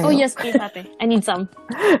advice ko sa'yo. Oh yes, please ate. I need some.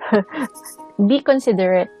 Be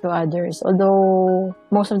considerate to others. Although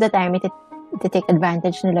most of the time it take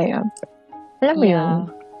advantage nila yun. Alam mo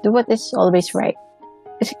yun, do what is always right.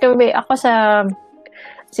 Kasi ako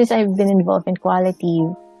since I've been involved in quality,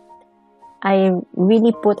 I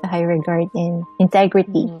really put a high regard in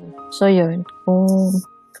integrity. So yun, kung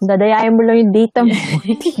dadayain mo lang yung data mo,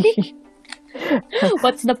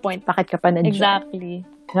 what's the point? Bakit ka pa nandiyan? Exactly.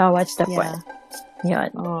 No, what's the point? Yun.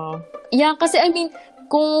 Oh. Yeah, kasi I mean,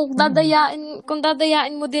 kung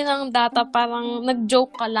dadayain mo din ang data, parang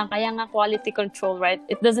nag-joke ka lang, kaya nga quality control, right?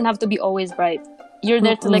 It doesn't have to be always right. You're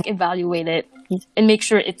there to like evaluate it and make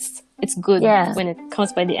sure it's good when it comes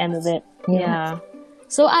by the end of it. Yeah.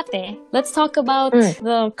 So ate, let's talk about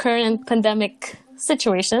the current pandemic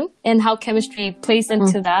situation and how chemistry plays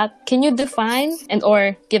into that. Can you define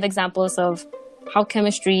or give examples of how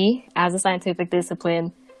chemistry as a scientific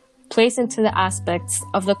discipline plays into the aspects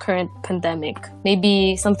of the current pandemic?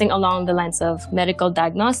 Maybe something along the lines of medical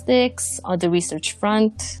diagnostics or the research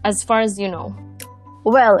front, as far as you know.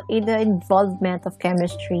 Well, in the involvement of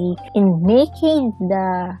chemistry in making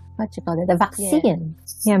the vaccine.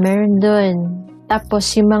 Yeah, meron dun. Tapos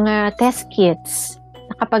yung mga test kits,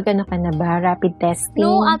 nakapag ka na ba? Rapid testing?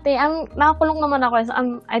 No, ate, nakakulong naman ako. So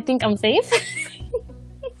I think I'm safe.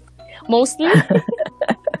 Mostly.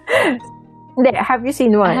 Hindi, have you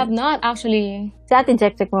seen one? I have not, actually. Sa atin,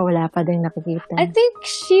 check mo, wala pa din nakikita. I think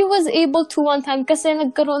she was able to one time kasi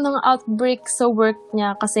nagkaroon ng outbreak sa work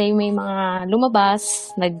niya kasi may mga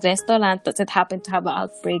lumabas, nag-restaurant, tapos it happened to have an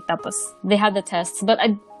outbreak, tapos they had the tests. But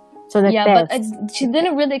she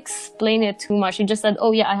didn't really explain it too much. She just said,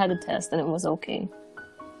 oh yeah, I had a test and it was okay.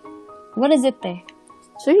 What is it, te?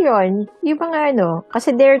 So yun, yung mga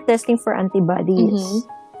kasi they're testing for antibodies.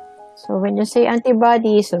 So when you say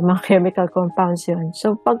antibodies, so mga chemical compounds yun.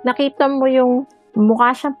 So pag nakita mo yung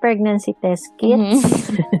mukha siyang pregnancy test kits,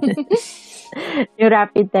 yung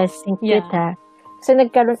rapid testing kit ha. Kasi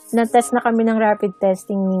na-test na kami ng rapid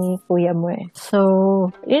testing ni kuya mo eh. So,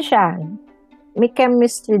 yun siya. May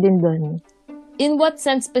chemistry din doon. In what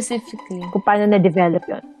sense specifically? Kung paano na-develop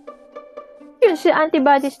yun. Yun, si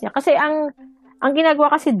antibodies niya. Kasi ang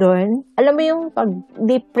ginagawa kasi doon, alam mo yung pag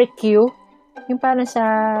they prick you, yung parang sa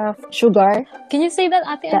sugar. Can you say that,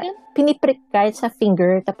 ate, again? Piniprick kahit sa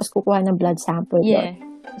finger, tapos kukuha ng blood sample Yeah.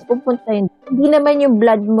 doon. Tapos pupunta yun. Hindi naman yung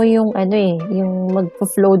blood mo yung yung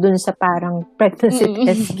mag-flow doon sa parang pregnancy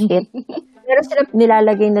test kit. Pero sila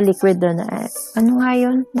nilalagay na liquid doon na, ano nga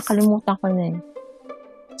yun? Nakalimutan ko na eh.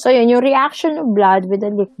 So yun, yung reaction ng blood with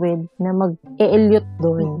the liquid na mag-e-elute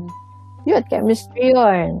doon. Yun, chemistry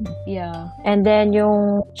yun. Yeah. And then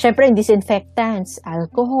yung, syempre, disinfectants,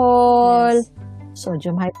 alcohol,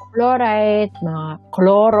 sodium hypochlorite, mga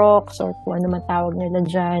Clorox, or kung ano man tawag nila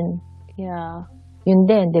dyan. Yeah. Yun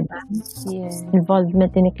din, di ba? Yeah.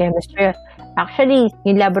 Involvement in chemistry. Actually,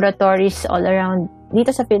 yung laboratories all around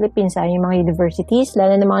dito sa Philippines, yung mga universities,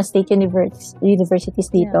 lalo na mga state universities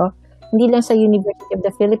dito, hindi lang sa University of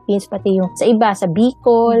the Philippines, pati yung sa iba, sa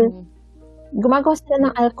Bicol, gumagawa sila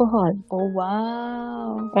ng alcohol. Oh,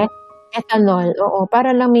 wow. Ethanol, oo,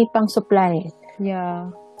 para lang may pang-supply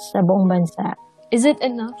sa buong bansa. Is it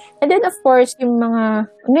enough? And then, of course, yung mga,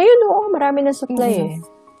 ngayon, marami ng supply eh.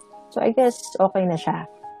 So, I guess, okay na siya.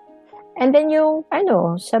 And then, yung,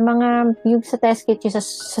 sa mga, yung sa test kit, yung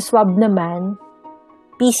sa swab naman,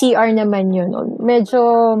 PCR naman yun.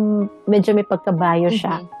 Medyo may pagkabayo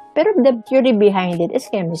siya. Pero the theory behind it is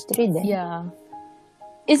chemistry din. Yeah.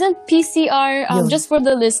 Isn't PCR, just for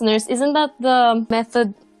the listeners, isn't that the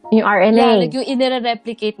method? Yung RNA. Yeah, like yung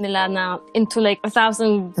i-replicate nila na into like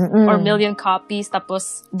 1,000 or million copies.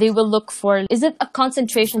 Tapos they will look for, is it a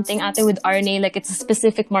concentration thing ate with RNA? Like it's a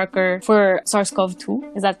specific marker for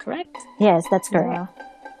SARS-CoV-2? Is that correct? Yes, that's correct.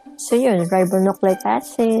 So yun, ribonucleic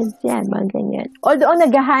acid, yan, mga ganyan. Although, ang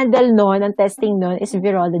nag-handle nun, ang testing nun, is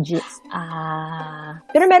virologist.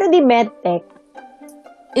 Pero meron din medtech.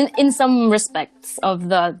 In some respects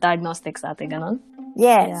of the diagnostics ate, ganon?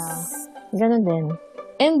 Yes. Yeah. Ganon din.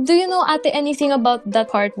 And do you know ate anything about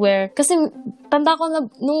that part where, kasi tanda ko na,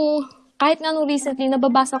 nung kahit nga nung recently,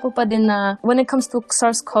 nababasa ko pa din na when it comes to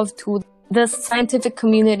SARS-CoV-2, the scientific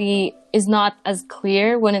community is not as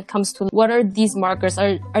clear when it comes to what are these markers.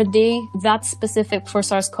 Are they that specific for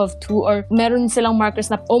SARS-CoV-2 or meron silang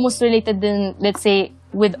markers na almost related din, let's say,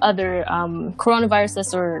 with other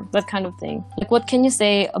coronaviruses or that kind of thing? Like, what can you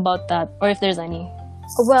say about that, or if there's any?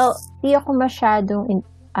 Well, di ako masyadong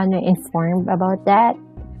informed about that.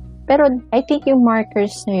 Pero I think yung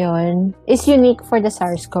markers na yun is unique for the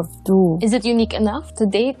SARS-CoV-2. Is it unique enough to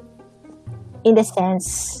date? In the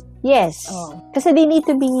sense, yes. Oh. Kasi they need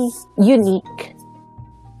to be unique.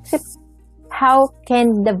 Kasi how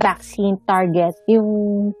can the vaccine target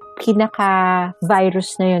yung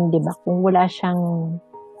pinaka-virus na yun, di ba? Kung wala siyang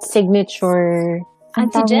signature, ang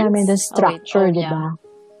tawag namin the structure, di ba?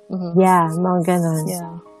 Yeah. Mm-hmm. Yeah, mga ganun.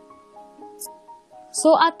 Yeah.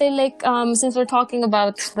 So, ate, like, since we're talking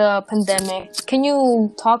about the pandemic, can you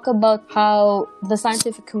talk about how the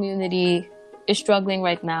scientific community is struggling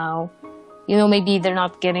right now? You know, maybe they're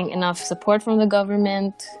not getting enough support from the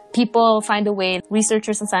government. People find a way,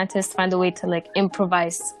 researchers and scientists find a way to, like,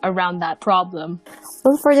 improvise around that problem.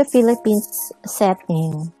 Well, for the Philippines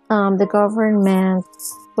setting, the government,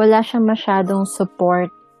 wala siyang masyadong support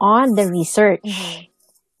on the research. Mm-hmm.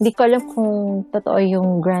 Hindi ko alam kung totoo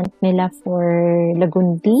yung grant nila for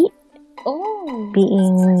Lagundi. Oh.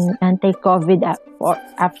 Being anti-COVID or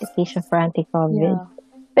application for anti-COVID. Yeah.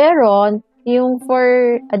 Pero, yung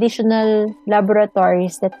for additional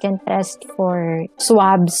laboratories that can test for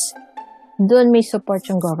swabs, doon may support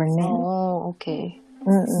yung government. Oh, okay.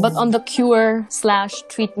 Mm-mm. But on the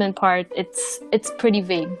cure/treatment part, it's pretty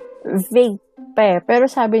vague. Vague pa eh. Pero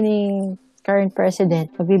sabi ni current president,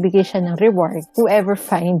 magbibigay siya ng reward whoever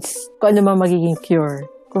finds kung ano man magiging cure.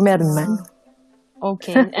 Kung meron man.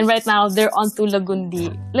 Okay. And right now, they're on to Lagundi.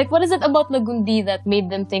 Like, what is it about Lagundi that made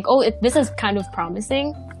them think, oh, this is kind of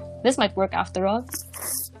promising? This might work after all?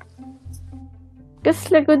 Because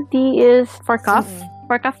Lagundi is for cough. Mm-hmm.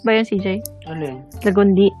 For cough ba yun, CJ? Alin?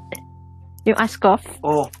 Lagundi. Yung Ascoff.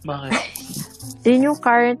 Oh, bakit? Yun yung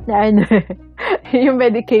current na yung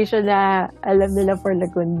medication na alam nila for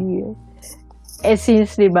Lagundi.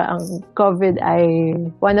 Since, di ba, ang COVID ay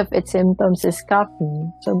one of its symptoms is coughing.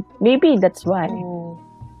 So, maybe that's why. Oh.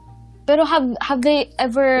 Pero have they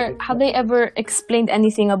ever explained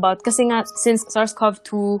anything about, kasi nga, since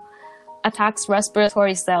SARS-CoV-2 attacks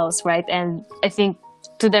respiratory cells, right? And I think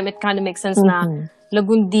to them it kind of makes sense na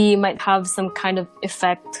Lagundi might have some kind of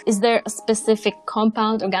effect. Is there a specific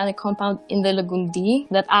compound, organic compound in the Lagundi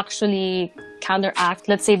that actually counteract,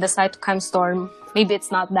 let's say, the cytokine storm? Maybe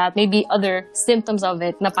it's not that. Maybe other symptoms of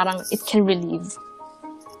it na parang it can relieve.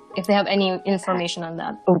 If they have any information on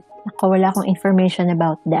that. Oh, wala akong information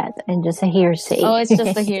about that. And just a hearsay. Oh, it's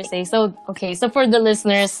just a hearsay. So, okay. So for the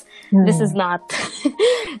listeners, this is not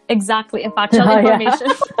exactly a factual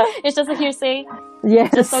information. It's just a hearsay.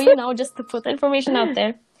 Yes. Just so you know, just to put the information out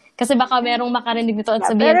there. Kasi baka merong makarinig nito at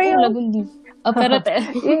sabihin, pero yung Lagundi. Oh, pero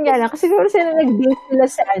yun nga lang. Kasi siguro sila nag-deal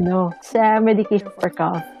sila sa medication for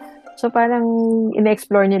cough. So parang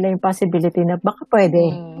in-explore nila yung possibility na baka pwede.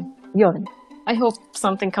 Yun. I hope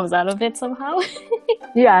something comes out of it somehow.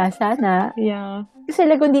 Yeah, sana. Yeah. Kasi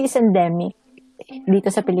Lagundi is endemic dito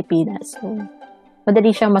sa Pilipinas. So, madali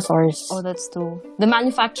siyang ma-source. Oh, that's true. The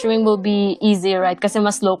manufacturing will be easier, right? Kasi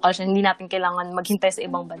mas local siya. Hindi natin kailangan maghintay sa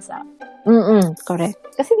ibang bansa. Correct.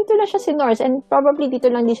 Kasi dito lang siya sinorse and probably dito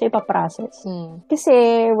lang di siya ipaprocess. Kasi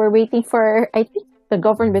we're waiting for, I think, the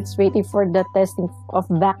government's waiting for the testing of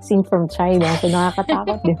vaccine from China. So,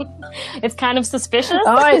 nakakatakot din. It's kind of suspicious.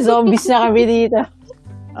 Oh, zombies na kami dito.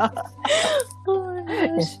 Oh my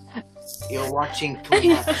gosh. You're watching too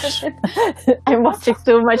much. I'm watching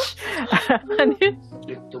too much.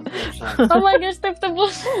 Flip to Busan. Oh my gosh, Trip to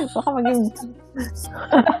Busan. Baka maging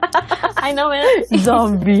I know it.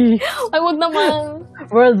 zombie. Ay, wag naman.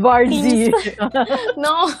 World War Z.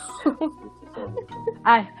 No.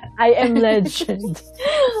 I am legend.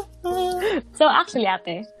 So actually,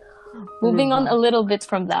 ate, moving on a little bit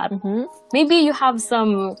from that, maybe you have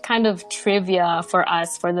some kind of trivia for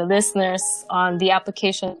us, for the listeners, on the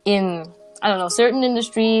application in, I don't know, certain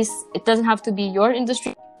industries. It doesn't have to be your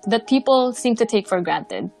industry, that people seem to take for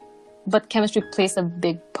granted, but chemistry plays a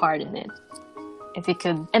big part in it. If you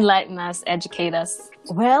could enlighten us, educate us.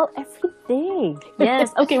 Well, every day.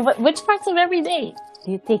 Yes. Okay, which parts of every day?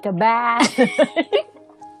 You take a bath.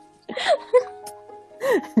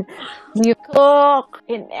 You cook.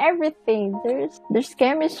 In everything. There's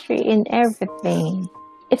chemistry in everything.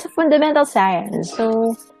 It's a fundamental science.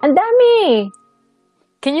 So, ang dami.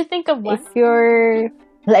 Can you think of one? If you're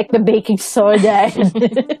like the baking soda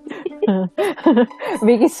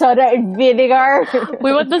Baking soda and vinegar.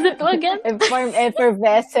 Wait, what does it do again? And form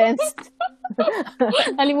effervescence.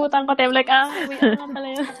 Nalimutan ko. I'm like, wait, ano nga pala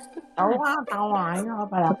yun? Tawa. Ayun ka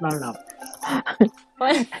pala.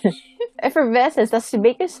 What? Effervescence. That's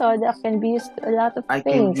baking soda can be used to a lot of I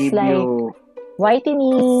can things give like you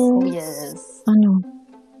whitening. Yes. Ano?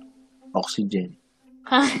 oxygen.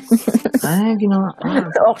 Huh? Ay, ginawa.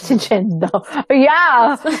 Oxygen daw.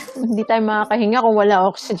 Yeah! Hindi tayo makakahinga kung wala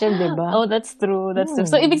oxygen, di ba? Oh, that's true. That's true.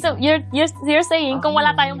 So, ibig sabihin, you're saying, kung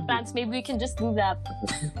wala tayong plants, maybe we can just do that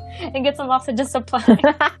and get some oxygen supply.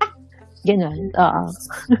 Ganon. Oo.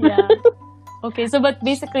 Yeah. Okay, so but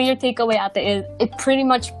basically your takeaway, ate, is it pretty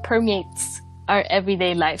much permeates our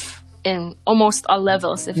everyday life in almost all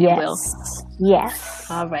levels, if you will. Yes.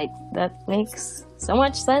 All right, that makes so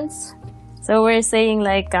much sense. So we're saying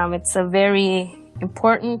like it's a very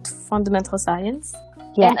important fundamental science.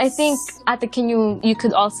 Yes. And I think, ate, you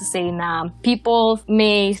could also say na people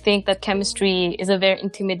may think that chemistry is a very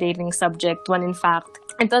intimidating subject when in fact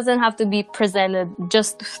it doesn't have to be presented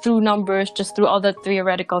just through numbers, just through all the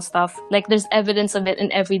theoretical stuff. Like there's evidence of it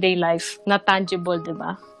in everyday life, not tangible,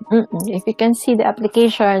 diba? If you can see the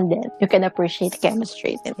application, then you can appreciate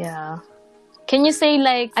chemistry. Yeah. Can you say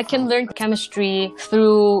like I can learn chemistry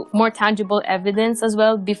through more tangible evidence as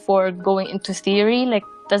well before going into theory? Like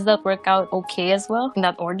does that work out okay as well in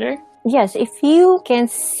that order? Yes, if you can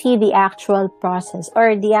see the actual process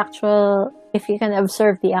or if you can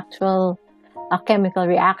observe the actual chemical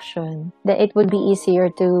reaction, then it would be easier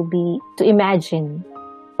to imagine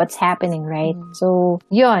what's happening, right? So,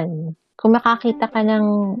 yun. Kung makakita ka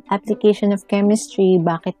ng application of chemistry,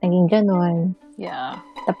 bakit naging ganon? Yeah.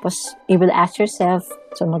 Tapos, you will ask yourself,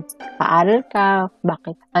 so magpaaral ka,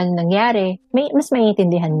 bakit, ano nangyari? Mas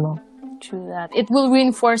maiintindihan mo. True that. It will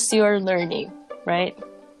reinforce your learning, right?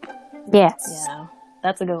 Yes. Yeah,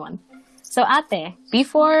 that's a good one. So, ate,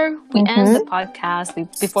 before we end the podcast,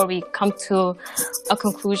 before we come to a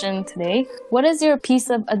conclusion today, what is your piece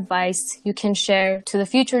of advice you can share to the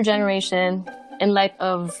future generation in light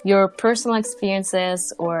of your personal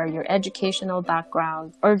experiences or your educational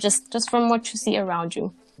background or just from what you see around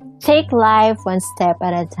you? Take life one step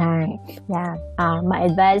at a time. Yeah. My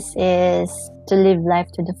advice is to live life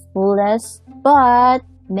to the fullest, but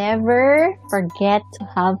never forget to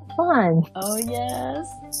have fun. Oh, yes.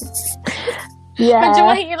 Yeah. Medyo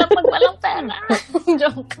mahirap pag walang pera.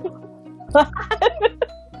 Joke.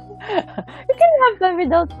 You can have fun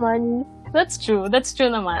without money. That's true. That's true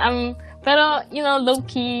naman. Pero,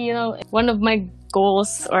 low-key, one of my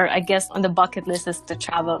goals, or I guess on the bucket list, is to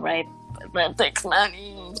travel, right? But that takes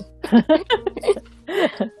money.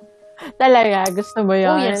 Talaga? Gusto mo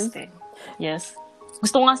yun? Oh, yes. Yes.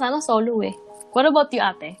 Gusto ko nga sana solo eh. What about you,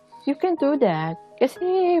 ate? You can do that.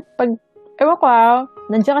 Kasi ewan ko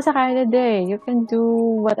nandiyan ka sa Canada eh. You can do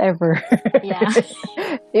whatever. Yeah.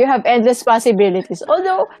 You have endless possibilities.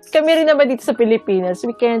 Although, kami rin naman dito sa Pilipinas,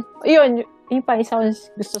 we can, yun pa isa ko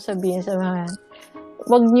gusto sabihin sa mga,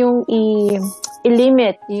 wag niyong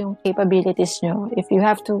i-limit yung capabilities nyo. If you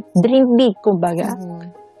have to, dream big, kumbaga.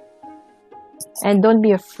 And don't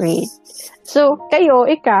be afraid. So,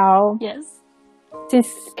 ikaw, Yes. since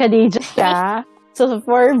Canadian ka, so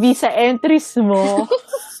for visa entries mo,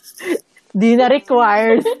 di na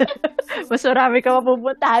required. Mas marami ka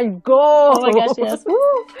mapupuntahan. Go! Oh my gosh, yes.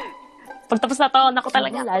 Pagtapos na to, naku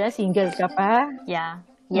talaga. Lala, single ka pa. Yeah.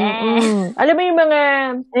 Yeah. Alam mo yung mga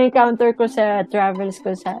encounter ko sa travels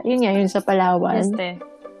ko yun sa Palawan. Yes, te.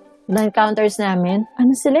 Na-encounters namin,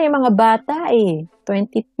 sila yung mga bata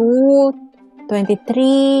 22,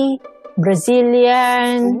 23,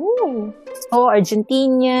 Brazilian,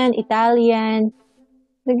 Argentinian, Italian.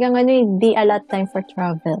 Talagang they allot time for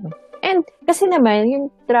travel. And kasi naman, yung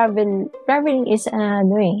traveling is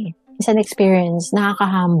is an experience.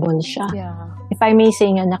 Nakaka-humble siya. Yeah. If I may say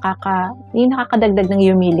nga, yung nakakadagdag ng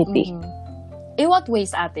humility. In what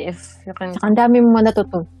ways, ate? If you can... Ang dami mo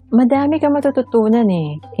madami ka matututunan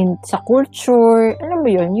sa culture, alam mo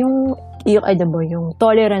yun, yung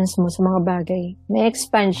tolerance mo sa mga bagay,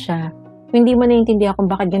 na-expand siya. Hindi mo naiintindihan kung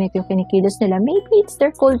bakit ganito yung kinikilos nila. Maybe it's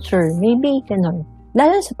their culture. Maybe ganun.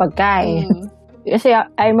 Lalo sa pagkain. Kasi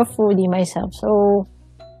I'm a foodie myself. So,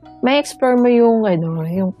 may explore mo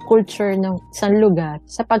yung culture ng isang lugar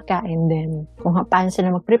sa pagkain din. Kung paano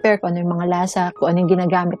sila mag-prepare, kung ano yung mga lasa, kung ano yung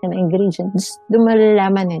ginagamit na ingredients, doon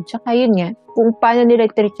malalaman Tsaka yun nga, kung paano nila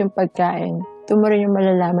treat yung pagkain, doon mo rin yung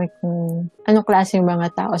malalaman kung anong klase yung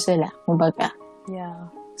mga tao sila. Kumbaga. Yeah.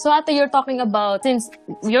 So ate, you're talking about, since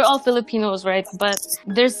you're all Filipinos, right? But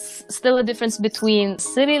there's still a difference between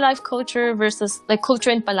city life culture versus like culture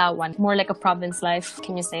in Palawan. More like a province life,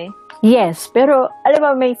 can you say? Yes, pero alam mo,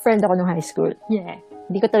 may friend ako nung high school. Yeah.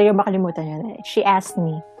 Hindi ko talaga makalimutan yun. She asked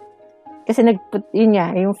me, kasi yun nga,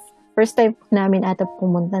 yung first time namin ata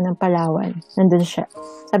pumunta ng Palawan, nandun siya.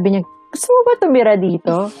 Sabi niya, gusto mo ba tumira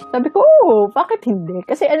dito? Sabi ko, oo, bakit hindi?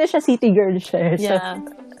 Kasi ano siya, city girl siya. So, Yeah.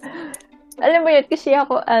 alam mo yun, kasi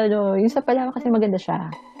ako, yung sa Palawan kasi maganda siya.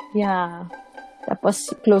 Yeah. Tapos,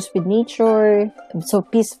 close with nature, so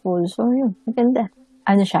peaceful. So, yun, maganda.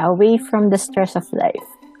 Ano siya, away from the stress of life.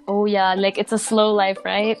 Oh yeah, like it's a slow life,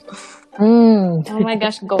 right? Mm. Oh my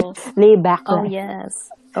gosh, goals. Lay back Oh life. yes.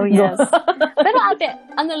 Oh yes. Pero ate,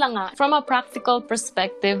 ano lang from a practical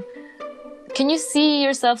perspective, can you see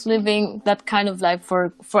yourself living that kind of life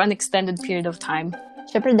for an extended period of time?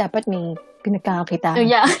 Siyempre, dapat may pinagkakakita. Oh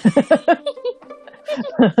yeah.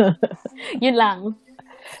 Yun lang.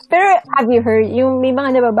 Pero have you heard, yung may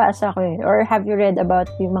mga nababasa ko or have you read about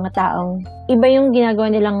yung mga taong iba yung ginagawa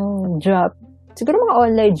nilang job? Siguro mga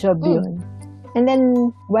online job yun. And then,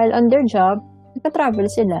 while on their job, nagka-travel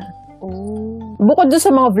sila. Oh. Bukod doon sa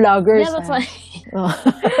mga vloggers. Yeah, that's why. Oh.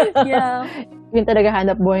 Yeah. Yun talaga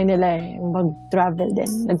hanap buhay nila mag-travel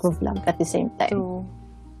din, nag-vlog at the same time. True.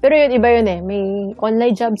 Pero yun, iba yun may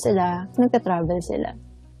online job sila, nagka-travel sila.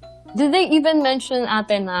 Did they even mention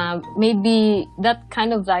ate na maybe that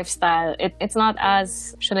kind of lifestyle, it's not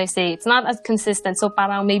as, should I say, it's not as consistent. So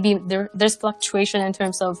parang maybe there's fluctuation in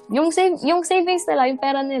terms of yung savings nila, yung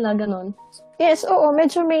pera nila, ganun. Yes, oo,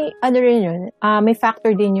 medyo may ano rin yun. May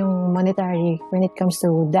factor din yung monetary when it comes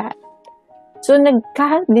to that. So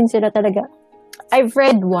nagkahat din sila talaga. I've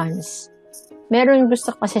read once. Meron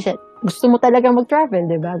gusto mo talaga mag-travel,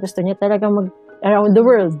 di ba? Gusto niya talaga around the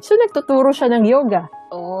world. So nagtuturo siya ng yoga.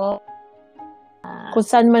 Oh. Kung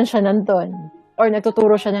saan man siya nandun. Or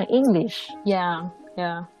nagtuturo siya ng English. Yeah,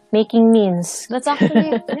 yeah. Making means. That's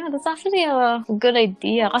actually a good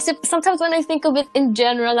idea. Kasi sometimes when I think of it in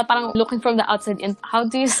general, na parang looking from the outside in, how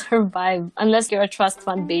do you survive unless you're a trust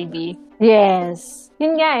fund baby? Yes.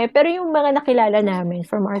 Yun nga Pero yung mga nakilala namin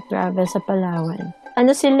from our travel sa Palawan,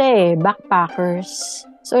 ano sila backpackers.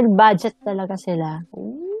 So, budget talaga sila.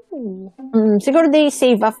 Ooh. Siguro they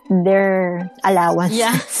save up their allowance.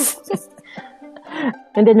 Yes.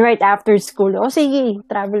 And then right after school, sige,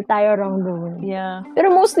 travel tayo around the world. Yeah.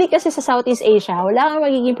 Pero mostly kasi sa Southeast Asia, wala kang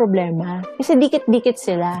magiging problema. Kasi dikit-dikit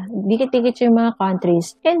sila. Dikit-dikit yung mga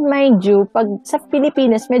countries. And mind you, pag sa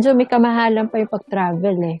Pilipinas, medyo may kamahalan pa yung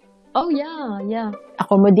pag-travel Oh, yeah, yeah.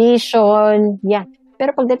 Accommodation, yeah.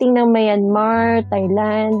 Pero pagdating ng Myanmar,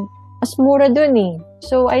 Thailand, mas mura dun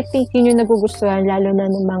So, I think yun yung nagugustuhan, lalo na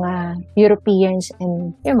ng mga Europeans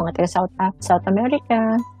and yung mga taga South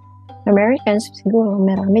America. Americans, siguro,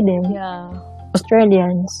 marami din. Yeah.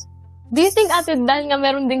 Australians. Do you think, ate, dahil nga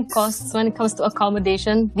meron ding costs when it comes to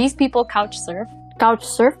accommodation, these people couch surf? Couch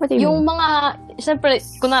surf? What do you Yung mean? mga, syempre,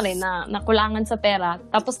 kunwari, na kulangan sa pera,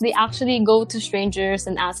 tapos they actually go to strangers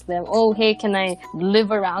and ask them, oh, hey, can I live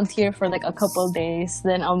around here for like a couple days?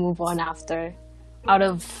 Then I'll move on after. Out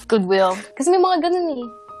of goodwill. Kasi may mga ganun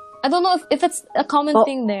I don't know if it's a common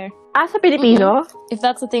thing there. Sa Pilipino? If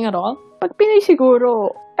that's a thing at all. Pag Pinoy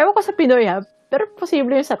siguro. Ewan ko sa Pinoy pero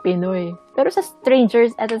posible yung sa Pinoy. Pero sa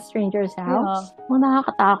strangers at a stranger's house,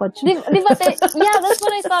 nakakatakot siya. Di ba, yeah, that's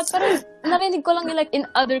what I thought. Pero narinig ko lang like in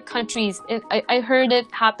other countries. I heard it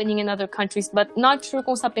happening in other countries, but not sure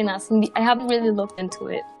kung sa Pinas. I haven't really looked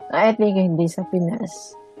into it. I think hindi sa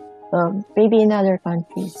Pinas. Maybe in other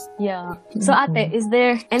countries. Yeah. So ate, is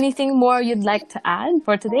there anything more you'd like to add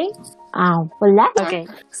for today? Wala. Okay.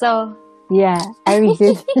 So, yeah, I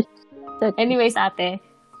really anyways, ate,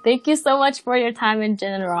 thank you so much for your time and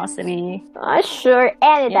generosity. Sure,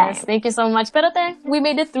 anytime. Yes, thank you so much. Pero ate, we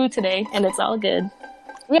made it through today, and it's all good.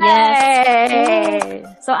 Yay!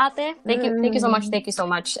 Yes. So ate, thank you so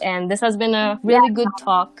much. And this has been a really good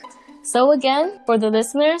talk. So again, for the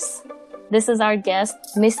listeners, this is our guest,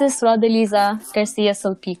 Mrs. Rodeliza Garcia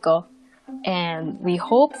Sulpico. And we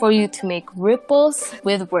hope for you to make ripples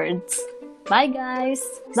with words. Bye, guys.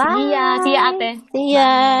 Bye. See ya. See ya, ate. See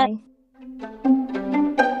ya. Bye.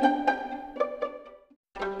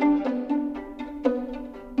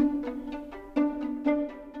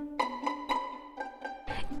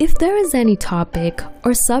 If there is any topic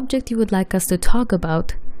or subject you would like us to talk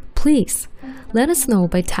about, please let us know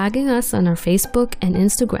by tagging us on our Facebook and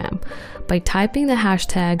Instagram, by typing the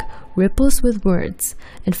hashtag Ripples with Words,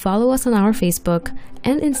 and follow us on our Facebook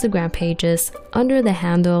and Instagram pages under the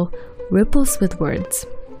handle Ripples with Words.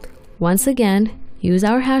 Once again, use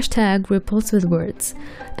our hashtag Ripples with Words,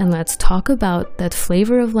 and let's talk about that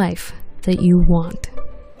flavor of life that you want.